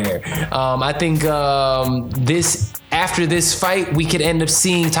out of there. I think after this fight, we could end up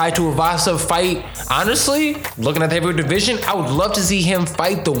seeing Tai Tuivasa fight. Honestly, looking at the heavyweight division, I would love to see him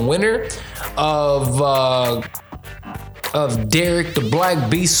fight the winner of Derek the Black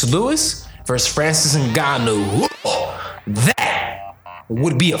Beast Lewis versus Francis Ngannou. That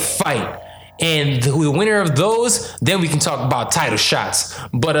would be a fight. And the winner of those, then we can talk about title shots.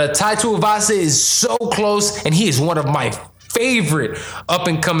 But Tai Tuivasa is so close, and he is one of my favorite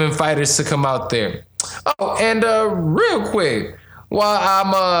up-and-coming fighters to come out there. Oh, and real quick, while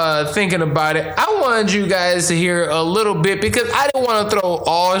I'm thinking about it, I wanted you guys to hear a little bit because I didn't want to throw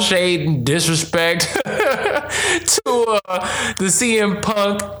all shade and disrespect to the CM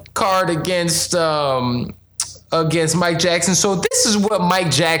Punk card against Mike Jackson. So this is what Mike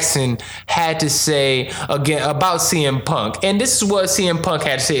Jackson had to say again about CM Punk, and this is what CM Punk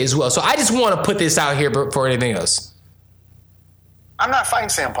had to say as well. So I just want to put this out here before anything else. I'm not fighting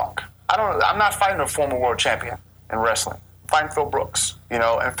CM Punk. I'm not fighting a former world champion in wrestling. I'm fighting Phil Brooks,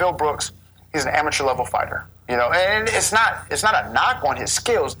 and Phil Brooks, he's an amateur level fighter, and it's not a knock on his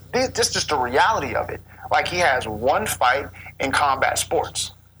skills. This is just the reality of it. Like, he has one fight in combat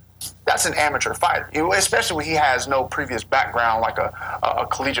sports. that's an amateur fighter, especially when he has no previous background, like a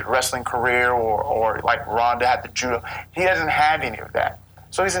collegiate wrestling career or like Ronda had the judo. He doesn't have any of that.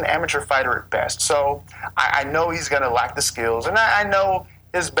 So he's an amateur fighter at best. So I know he's going to lack the skills. And I know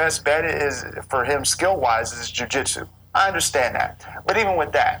his best bet is for him skill-wise is jiu-jitsu. I understand that. But even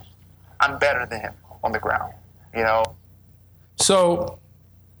with that, I'm better than him on the ground, you know? So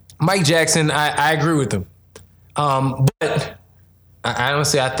Mike Jackson, I agree with him. But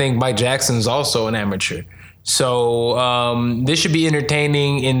honestly, I think Mike Jackson's also an amateur. So this should be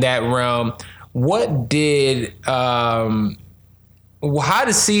entertaining in that realm. How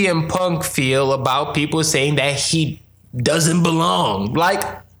does CM Punk feel about people saying that he doesn't belong? Like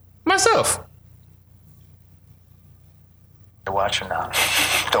myself. Watch or not?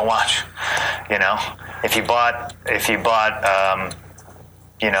 Don't watch. You know, if you bought the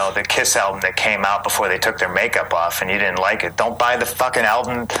Kiss album that came out before they took their makeup off and you didn't like it, don't buy the fucking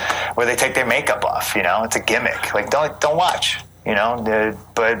album where they take their makeup off. You know, it's a gimmick. Like, don't watch. You know,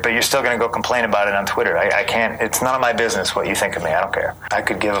 but you're still gonna go complain about it on Twitter. I can't. It's none of my business what you think of me. I don't care. I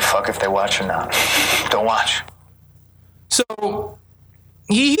could give a fuck if they watch or not. Don't watch. So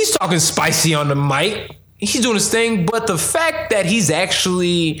he's talking spicy on the mic. He's doing his thing, but the fact that he's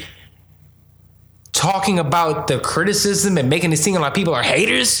actually talking about the criticism and making it seem like people are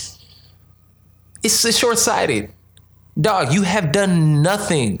haters, it's short-sighted. Dog, you have done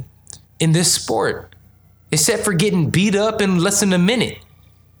nothing in this sport except for getting beat up in less than a minute.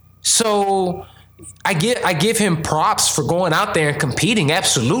 So I give him props for going out there and competing.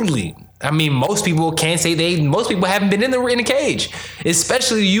 Absolutely. I mean, most people can't say most people haven't been in the cage,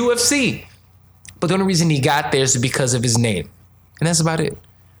 especially the UFC. But the only reason he got there is because of his name. And that's about it.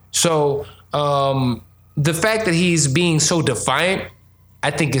 So the fact that he's being so defiant,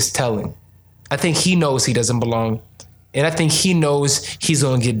 I think is telling. I think he knows he doesn't belong. And I think he knows he's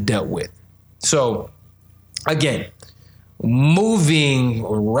going to get dealt with. So, again, moving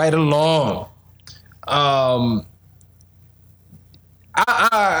right along. I'm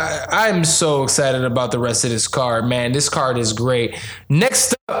so excited about the rest of this card, man. This card is great.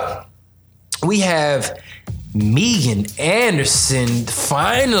 Next up, we have Megan Anderson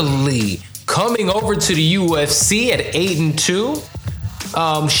finally coming over to the UFC at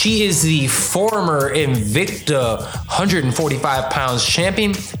 8-2. She is the former Invicta 145 pounds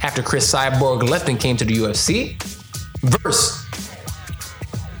champion after Chris Cyborg left and came to the UFC. Versus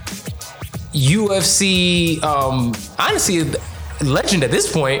UFC, honestly, legend at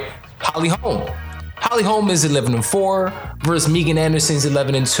this point, Holly Holm. Holly Holm is 11-4 versus Megan Anderson's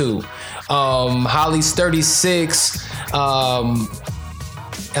 11-2. Holly's 36.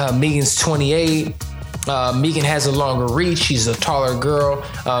 Megan's 28. Megan has a longer reach. She's a taller girl.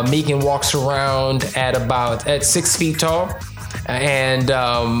 Megan walks around at 6 feet tall, and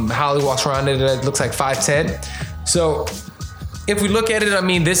Holly walks around at looks like 5'10". So if we look at it, I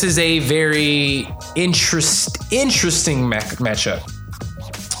mean, this is a very interesting matchup.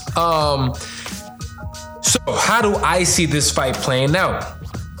 So how do I see this fight playing out?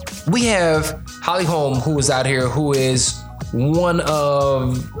 We have Holly Holm, who is out here, who is one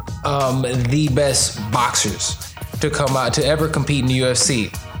of the best boxers to ever compete in the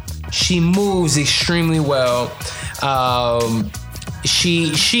UFC. She moves extremely well.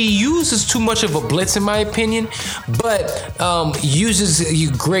 She uses too much of a blitz, in my opinion, but uses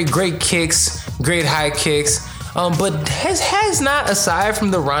great kicks, great high kicks. But has not, aside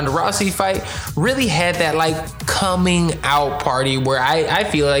from the Ronda Rousey fight, really had that like coming out party where I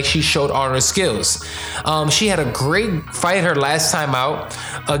feel like she showed on her skills. She had a great fight her last time out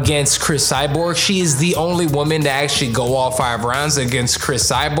against Chris Cyborg. She is the only woman to actually go all 5 rounds against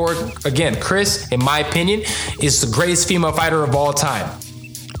Chris Cyborg. Again, Chris, in my opinion, is the greatest female fighter of all time.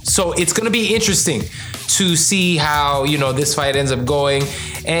 So it's going to be interesting to see how, this fight ends up going.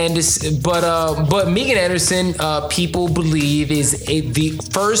 And but Megan Anderson, people believe, is the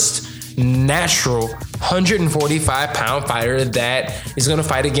first natural 145-pound fighter that is going to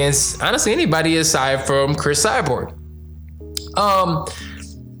fight against, honestly, anybody aside from Chris Cyborg.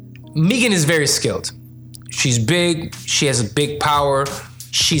 Megan is very skilled. She's big. She has a big power.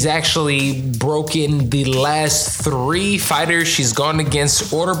 She's actually broken the last 3 fighters she's gone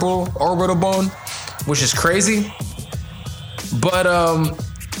against orbital bone, which is crazy. But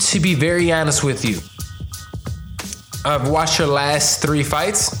to be very honest with you, I've watched her last 3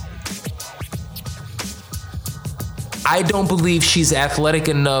 fights. I don't believe she's athletic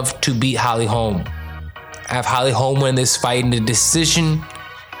enough to beat Holly Holm. I have Holly Holm win this fight in a decision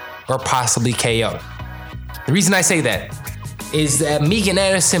or possibly KO. The reason I say that is that Megan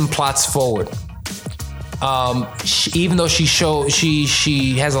Anderson plots forward. Even though she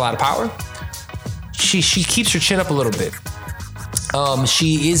has a lot of power, she keeps her chin up a little bit.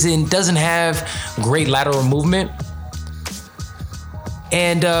 She doesn't have great lateral movement,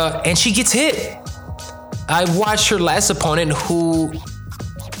 and she gets hit. I watched her last opponent, who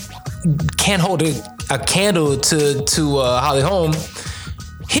can't hold a candle to Holly Holm,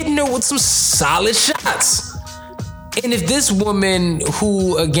 hitting her with some solid shots. And if this woman,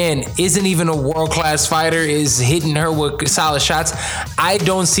 who again isn't even a world-class fighter, is hitting her with solid shots, I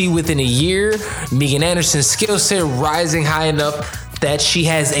don't see within a year Megan Anderson's skill set rising high enough that she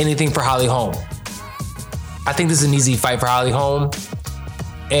has anything for Holly Holm. I think this is an easy fight for Holly Holm.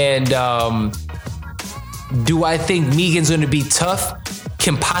 And do I think Megan's going to be tough?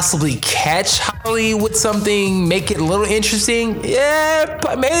 Can possibly catch Holly with something, make it a little interesting? Yeah,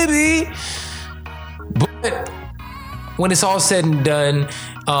 but maybe. But when it's all said and done,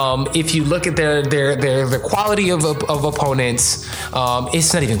 if you look at their quality of opponents,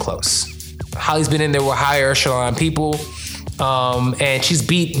 it's not even close. Holly's been in there with higher echelon people, and she's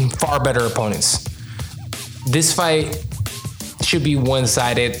beaten far better opponents. This fight should be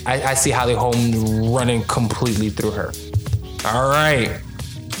one-sided. I see Holly Holm running completely through her. All right.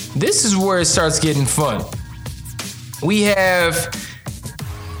 This is where it starts getting fun. We have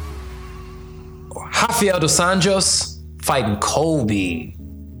Rafael dos Anjos fighting Colby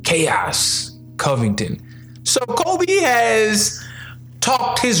Chaos Covington. So Colby has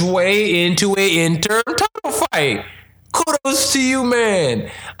talked his way into an interim title fight. Kudos to you,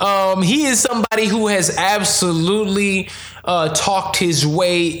 man. He is somebody who has absolutely talked his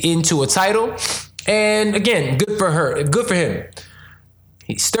way into a title. And again, good for her. Good for him.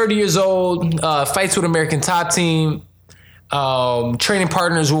 He's 30 years old, fights with American Top Team, training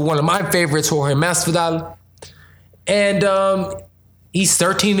partners with one of my favorites, Jorge Masvidal. And he's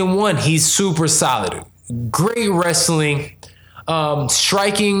 13-1. He's super solid. Great wrestling.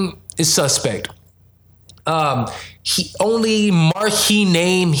 Striking is suspect. He only marquee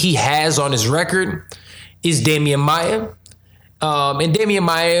name he has on his record is Damian Maia. And Damian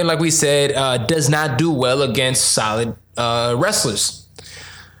Maia, like we said, does not do well against solid wrestlers.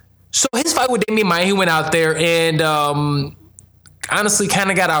 So his fight with Damian Maia, he went out there and honestly kind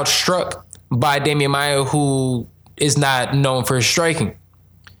of got outstruck by Damian Maia, who is not known for his striking.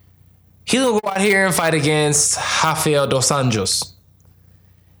 He'll go out here and fight against Rafael dos Anjos.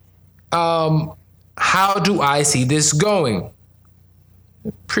 How do I see this going?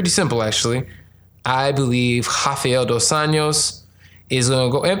 Pretty simple, actually. I believe Rafael dos Anjos is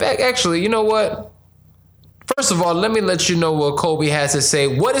going to go. In fact, actually, you know what? First of all, let me let you know what Colby has to say.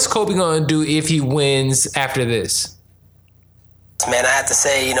 What is Colby going to do if he wins after this? Man, I have to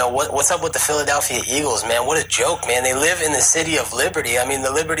say, you know, what's up with the Philadelphia Eagles, man? What a joke, man. They live in the city of Liberty. I mean,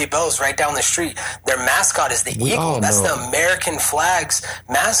 the Liberty Bell's right down the street. Their mascot is the Eagle. That's the American flag's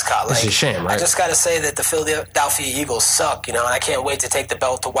mascot. It's a shame, right? I just got to say that the Philadelphia Eagles suck, you know, and I can't wait to take the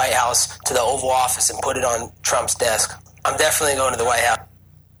belt to White House, to the Oval Office, and put it on Trump's desk. I'm definitely going to the White House.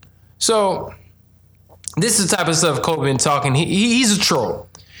 So, this is the type of stuff Colby been talking. He's a troll.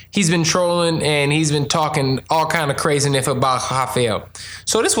 He's been trolling and he's been talking all kind of craziness about Rafael.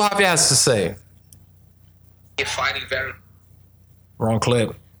 So this is what Rafael has to say. You're fighting very... Wrong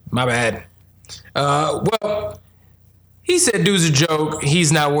clip. My bad. Well, he said dude's a joke.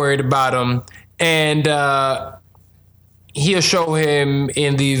 He's not worried about him. And he'll show him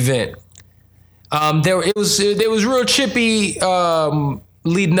in the event. There was real chippy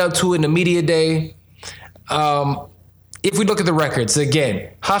leading up to it in the media day. If we look at the records,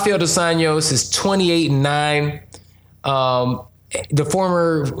 again, Rafael dos Anjos is 28-9. The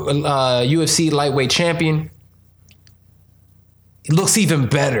former UFC lightweight champion. He looks even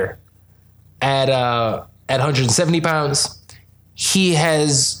better at 170 pounds. He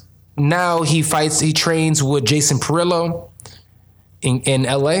trains with Jason Perillo in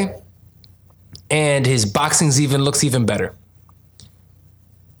LA. And his boxing looks even better.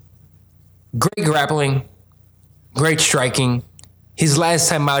 Great grappling. Great striking. His last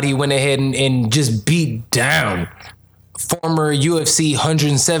time out, he went ahead and just beat down former UFC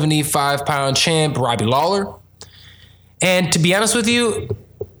 175-pound champ Robbie Lawler. And to be honest with you,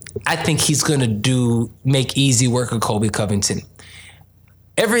 I think he's going to make easy work of Colby Covington.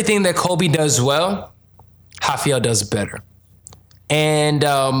 Everything that Colby does well, Rafael does better. And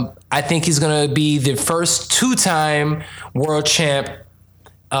I think he's going to be the first two-time world champ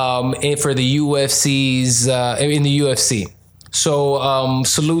for the UFC's in the UFC. So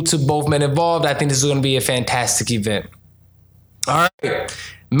salute to both men involved. I think this is going to be a fantastic event. All right,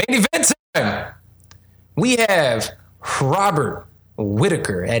 main event time. We have Robert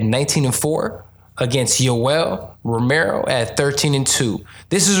Whittaker at 19-4 against Yoel Romero at 13-2.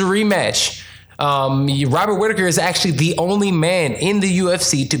 This is a rematch. Robert Whittaker is actually the only man in the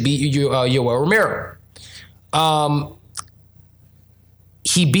UFC to beat Yoel Romero.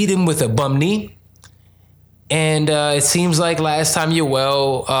 He beat him with a bum knee. And it seems like last time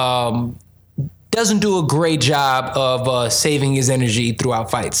Yoel doesn't do a great job of saving his energy throughout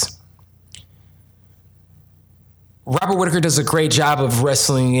fights. Robert Whittaker does a great job of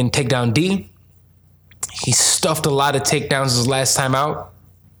wrestling in takedown D. He stuffed a lot of takedowns his last time out.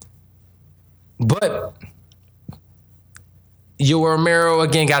 But Yoel Romero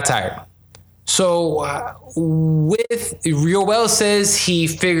again got tired. So with Yoel says he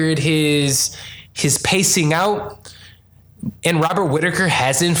figured his pacing out, and Robert Whittaker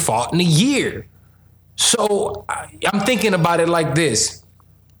hasn't fought in a year. So I'm thinking about it like this.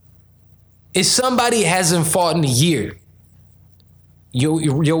 If somebody hasn't fought in a year,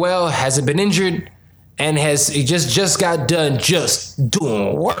 Yoel hasn't been injured and he just got done just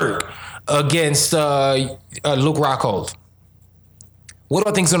doing work against Luke Rockhold. What do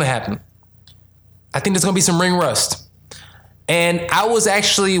I think is going to happen? I think there's going to be some ring rust. And I was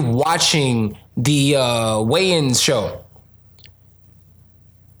actually watching the weigh-in show.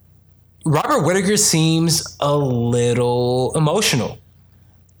 Robert Whittaker seems a little emotional.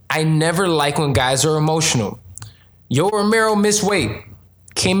 I never like when guys are emotional. Yoel Romero missed weight.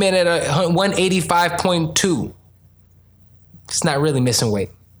 Came in at a 185.2. It's not really missing weight.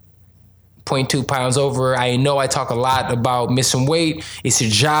 0.2 pounds over. I know I talk a lot about missing weight. It's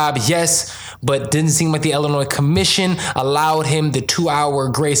your job, yes, but didn't seem like the Illinois Commission allowed him the 2-hour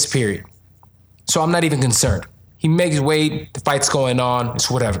grace period. So I'm not even concerned. He makes weight, the fight's going on, it's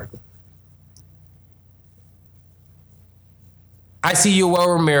whatever. I see Yoel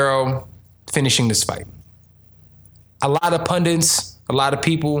Romero finishing this fight. A lot of pundits, a lot of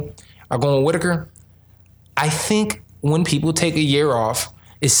people are going Whittaker. I think when people take a year off,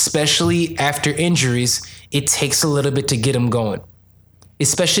 especially after injuries, it takes a little bit to get them going,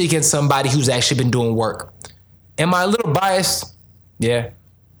 especially against somebody who's actually been doing work. Am I a little biased? Yeah.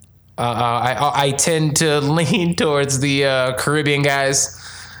 I tend to lean towards the Caribbean guys.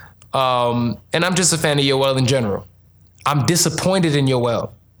 And I'm just a fan of Yoel in general. I'm disappointed in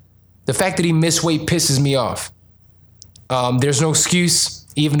Yoel. The fact that he missed weight pisses me off. There's no excuse,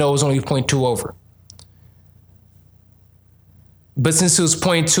 even though it was only 0.2 over. But since it was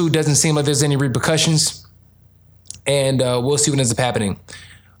 0.2, doesn't seem like there's any repercussions. And we'll see what ends up happening.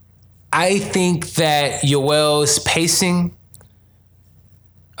 I think that Yoel's pacing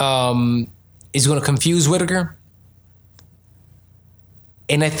is going to confuse Whittaker.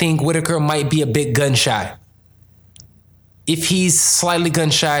 And I think Whittaker might be a bit gun shy. If he's slightly gun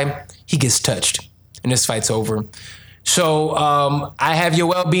shy, he gets touched and this fight's over. So I have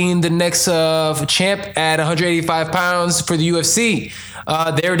Yoel being the next champ at 185 pounds for the UFC.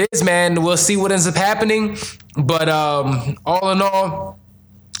 There it is, man. We'll see what ends up happening. But all in all,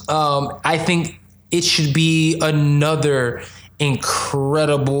 I think it should be another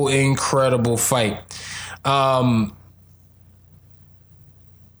incredible fight.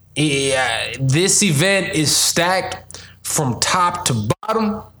 This event is stacked from top to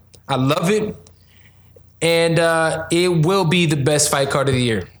bottom. I love it. And it will be the best fight card of the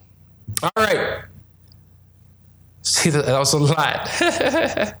year. All right. See, that was a lot.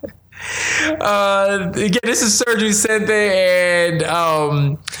 Again, this is Sergio Vicente,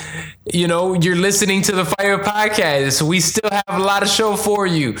 and you're listening to the Fire Podcast. We still have a lot of show for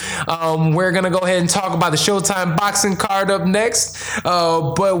you. We're gonna go ahead and talk about the Showtime boxing card up next.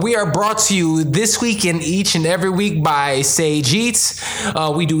 But we are brought to you this week and each and every week by Sage Eats.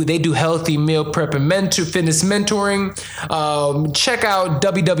 They do healthy meal prep and fitness mentoring. Check out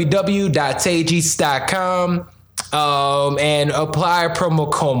www.sageeats.com and apply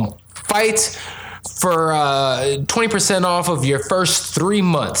promo code FIGHT for 20% off of your first 3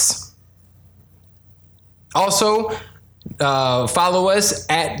 months. Also, follow us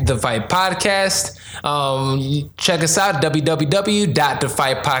at The Fight Podcast. Check us out,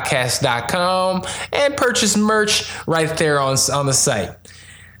 www.thefightpodcast.com, and purchase merch right there on the site.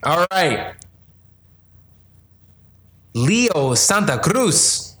 All right. Leo Santa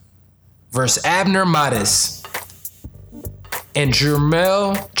Cruz versus Abner Mares. And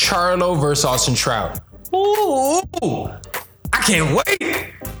Jermell Charlo versus Austin Trout. Ooh, I can't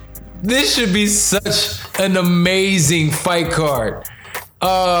wait. This should be such an amazing fight card.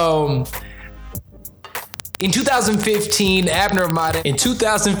 In 2015, Abner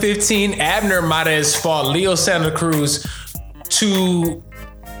Mares fought Leo Santa Cruz to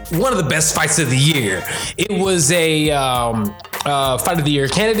one of the best fights of the year. It was a fight of the year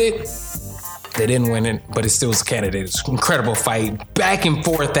candidate. They didn't win it, but it still was a candidate. It's an incredible fight, back and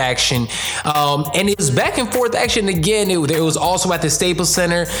forth action, and it was back and forth action again. It was also at the Staples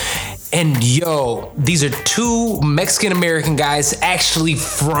Center. And yo, these are two Mexican American guys actually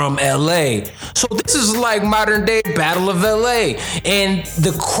from LA. So this is like modern day Battle of LA. And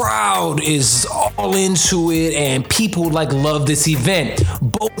the crowd is all into it and people like love this event.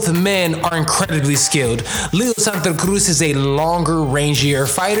 Both men are incredibly skilled. Leo Santa Cruz is a longer, rangier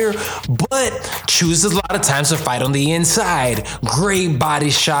fighter, but chooses a lot of times to fight on the inside. Great body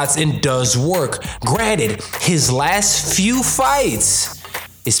shots and does work. Granted, his last few fights,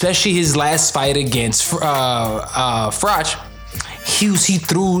 especially his last fight against Frach, he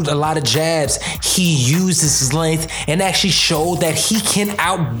threw a lot of jabs. He used his length and actually showed that he can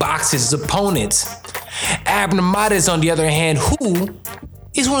outbox his opponents. Abner Mares, on the other hand, who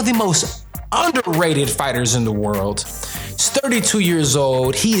is one of the most underrated fighters in the world. He's 32 years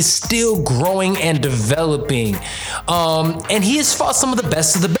old. He is still growing and developing. And he has fought some of the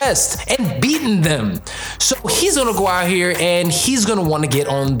best and beaten them. So he's going to go out here and he's going to want to get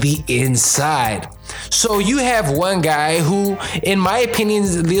on the inside. So you have one guy who, in my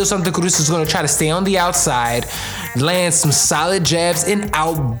opinion, Leo Santa Cruz is going to try to stay on the outside, land some solid jabs, and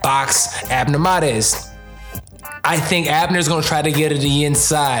outbox Abner Mares. I think Abner is going to try to get to the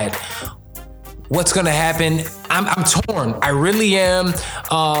inside. What's going to happen? I'm torn. I really am.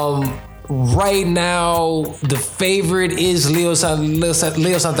 Right now, the favorite is Leo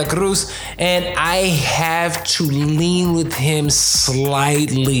Santa Cruz, and I have to lean with him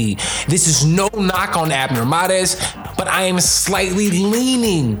slightly. This is no knock on Abner Mares, but I am slightly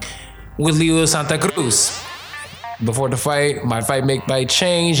leaning with Leo Santa Cruz. Before the fight, my fight might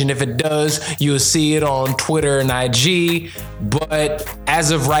change, and if it does, you'll see it on Twitter and IG. But as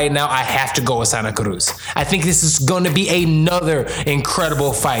of right now, I have to go with Santa Cruz. I think this is going to be another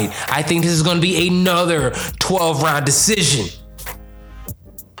incredible fight. I think this is going to be another 12-round decision.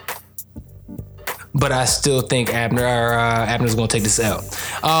 But I still think Abner's going to take this L.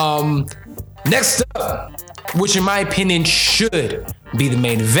 Next up, which in my opinion should be the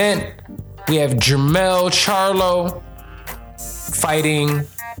main event, we have Jermell Charlo fighting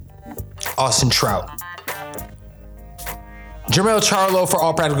Austin Trout. Jermell Charlo, for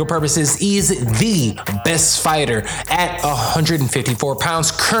all practical purposes, is the best fighter at 154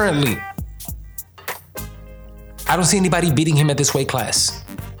 pounds currently. I don't see anybody beating him at this weight class.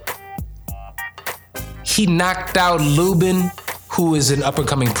 He knocked out Lubin, who is an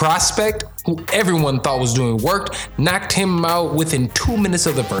up-and-coming prospect, who everyone thought was doing work, knocked him out within 2 minutes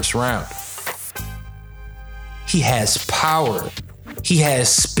of the first round. He has power, he has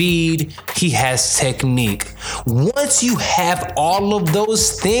speed, he has technique. Once you have all of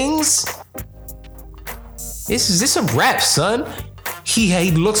those things, this is a wrap, son.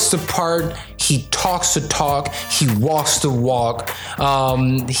 He looks the part, he talks the talk, he walks the walk.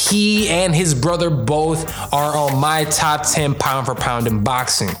 He and his brother both are on my top 10 pound for pound in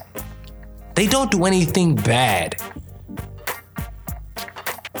boxing. They don't do anything bad.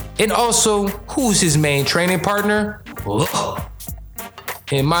 And also, who's his main training partner?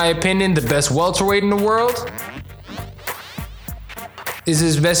 In my opinion, the best welterweight in the world is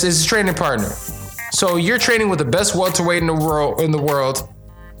his training partner. So you're training with the best welterweight in the world.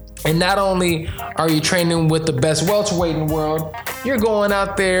 And not only are you training with the best welterweight in the world, you're going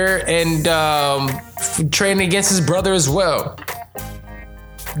out there and training against his brother as well.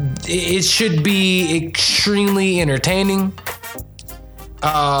 It should be extremely entertaining.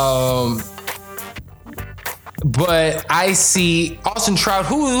 But I see Austin Trout,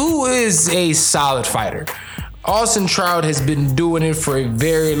 who is a solid fighter. Austin Trout has been doing it for a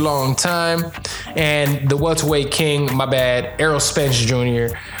very long time. And the welterweight king, Errol Spence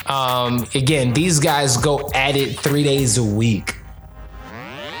Jr. Again, these guys go at it 3 days a week.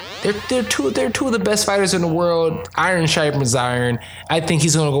 They're two of the best fighters in the world. Iron sharpens iron. I think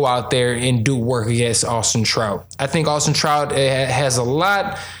he's going to go out there and do work against Austin Trout. I think Austin Trout has a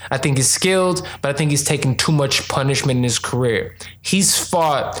lot. I think he's skilled, but I think he's taken too much punishment in his career. He's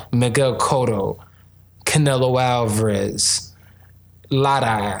fought Miguel Cotto, Canelo Alvarez,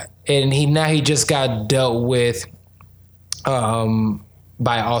 Lara, and he just got dealt with by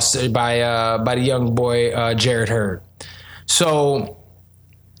the young boy Jarrett Hurd. So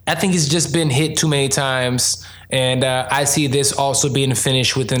I think he's just been hit too many times, and I see this also being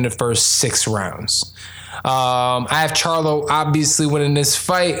finished within the first 6 rounds. I have Charlo obviously winning this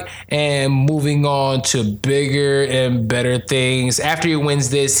fight and moving on to bigger and better things. After he wins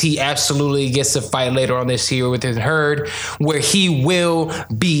this, he absolutely gets to fight later on this year with his Hurd, where he will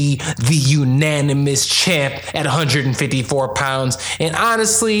be the unanimous champ at 154 pounds. And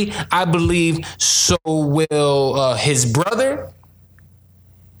honestly, I believe so will his brother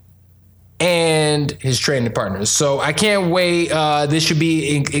and his training partners. So I can't wait. This should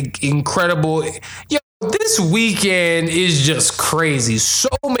be incredible. Yo, this weekend is just crazy. So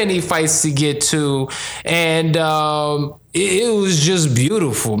many fights to get to. And it was just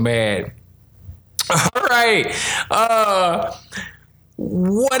beautiful, man. All right.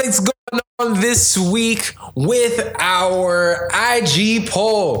 What is going on this week with our IG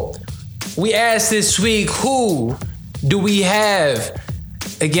poll? We asked this week, who do we have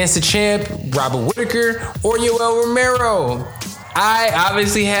against the champ, Robert Whittaker or Yoel Romero? I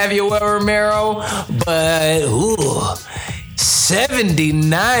obviously have Yoel Romero, but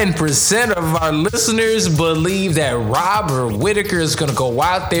 79% of our listeners believe that Robert Whittaker is going to go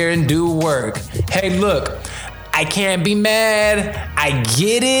out there and do work. Hey, look, I can't be mad. I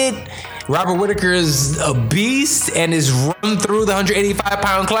get it. Robert Whittaker is a beast and is run through the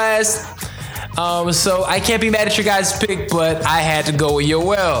 185-pound class. So I can't be mad at your guys' pick, but I had to go with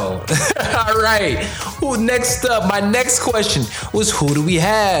Yoel. All right. Next up, my next question was, who do we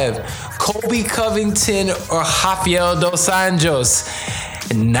have? Colby Covington or Rafael dos Anjos?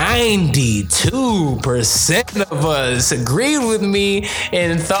 92% of us agreed with me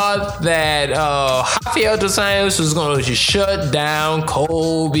and thought that Rafael dos Anjos was going to just shut down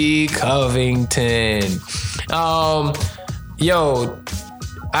Colby Covington.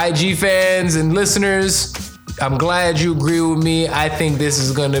 IG fans and listeners, I'm glad you agree with me. I think this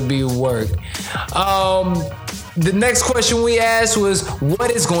is going to be work. The next question we asked was, what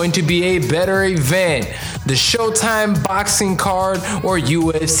is going to be a better event? The Showtime boxing card or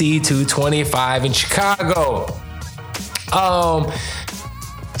UFC 225 in Chicago?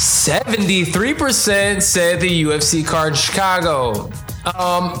 73% said the UFC card in Chicago.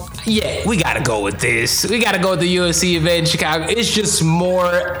 Yeah, we gotta go with this. We gotta go with the UFC event in Chicago. It's just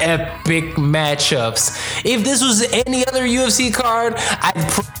more epic matchups. If this was any other UFC card, I'd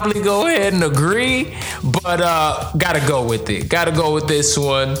probably go ahead and agree, but gotta go with it. Gotta go with this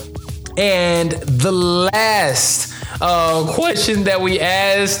one. And the last question that we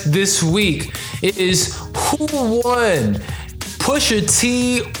asked this week is, who won, Pusha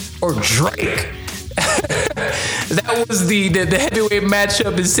T or Drake? That was the heavyweight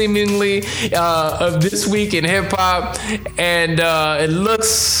matchup is seemingly of this week in hip hop, and it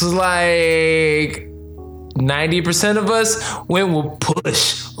looks like 90% of us went with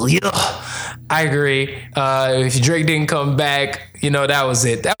Push. Yeah, I agree. If Drake didn't come back, that was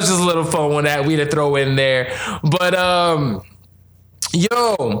it. That was just a little fun one that we had to throw in there. But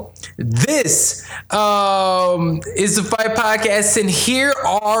this is the Fight Podcast, and here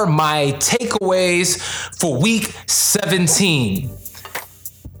are my takeaways for week 17.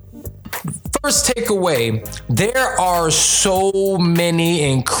 First takeaway, there are so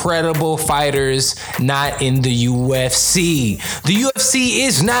many incredible fighters not in the UFC. The UFC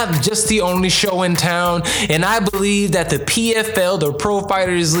is not just the only show in town, and I believe that the PFL, the Pro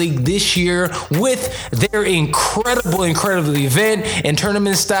Fighters League this year, with their incredible event and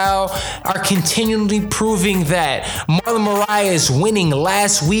tournament style, are continually proving that. Marlon Moraes winning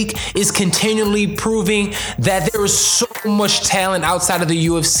last week is continually proving that there is so much talent outside of the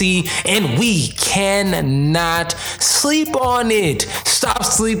UFC, and we cannot sleep on it. Stop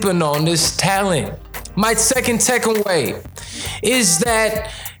sleeping on this talent. My second takeaway is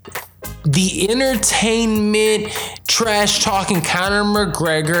that the entertainment, trash talking Conor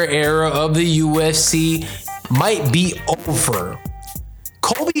McGregor era of the UFC might be over.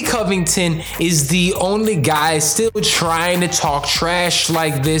 Colby Covington is the only guy still trying to talk trash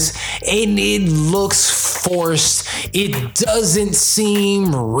like this, and it looks forced. It doesn't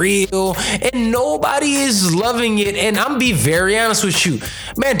seem real, and nobody is loving it. And I'm be very honest with you,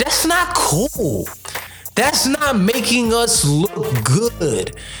 man, that's not cool. That's not making us look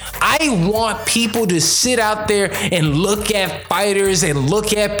good. I want people to sit out there and look at fighters and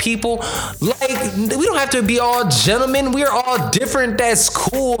look at people like, we don't have to be all gentlemen. We're all different. That's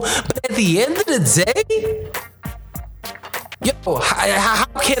cool. But at the end of the day, how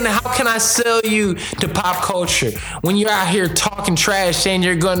can I sell you to pop culture when you're out here talking trash, saying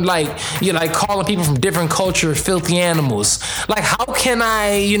you're calling people from different culture filthy animals? Like, how can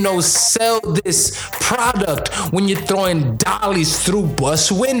I, sell this product when you're throwing dollies through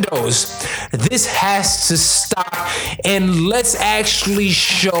bus windows? This has to stop, and let's actually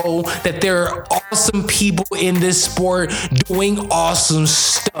show that there are awesome people in this sport doing awesome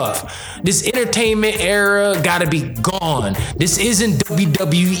stuff. This entertainment era gotta be gone. This isn't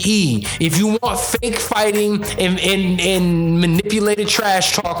WWE. If you want fake fighting and manipulated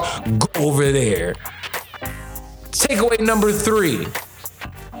trash talk, go over there. Takeaway number 3.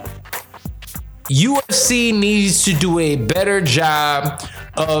 UFC needs to do a better job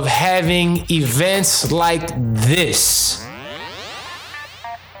of having events like this.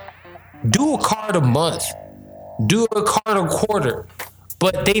 Do a card a month. Do a card a quarter.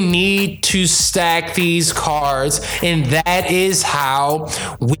 But they need to stack these cards, and that is how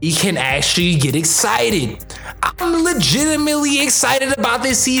we can actually get excited. I'm legitimately excited about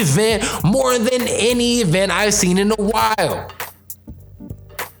this event more than any event I've seen in a while.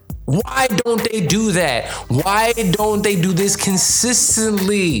 Why don't they do that? Why don't they do this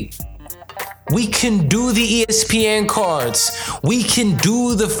consistently? We can do the ESPN cards. We can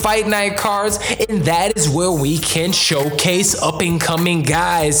do the Fight Night cards. And that is where we can showcase up-and-coming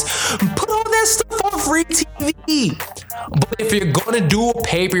guys. Put all that stuff on free TV. But if you're going to do a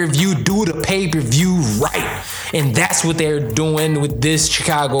pay-per-view, do the pay-per-view right. And that's what they're doing with this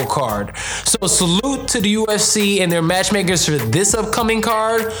Chicago card. So salute to the UFC and their matchmakers for this upcoming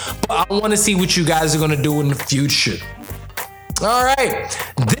card. But I want to see what you guys are going to do in the future. All right.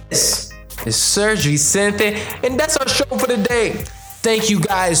 This is Serge Vicente, and that's our show for today. Thank you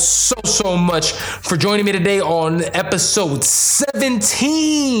guys so much for joining me today on episode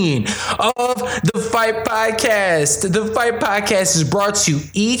 17 of The Fight Podcast. The Fight Podcast is brought to you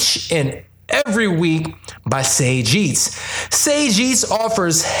each and every week by Sage Eats. Sage Eats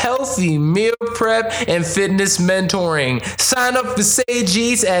offers healthy meal prep and fitness mentoring. Sign up for Sage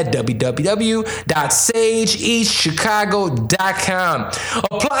Eats at www.sageeatschicago.com.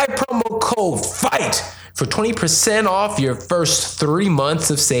 Apply promo code FIGHT for 20% off your first 3 months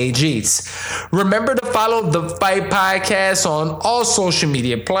of Sage Eats. Remember to follow The Fight Podcast on all social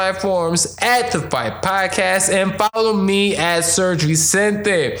media platforms at The Fight Podcast, and follow me at Serge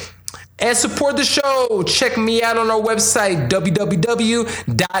Vicente. And support the show. Check me out on our website,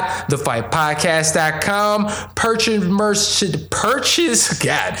 www.thefightpodcast.com. Purchase merch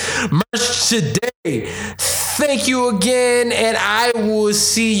today. Thank you again, and I will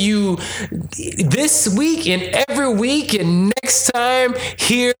see you this week and every week and next time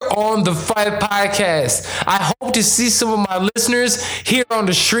here on The Fight Podcast. I hope to see some of my listeners here on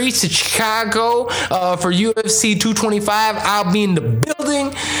the streets of Chicago for UFC 225. I'll be in the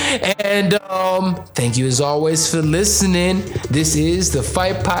building, and thank you as always for listening. This is The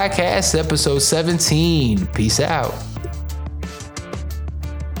Fight Podcast, episode 17. Peace out.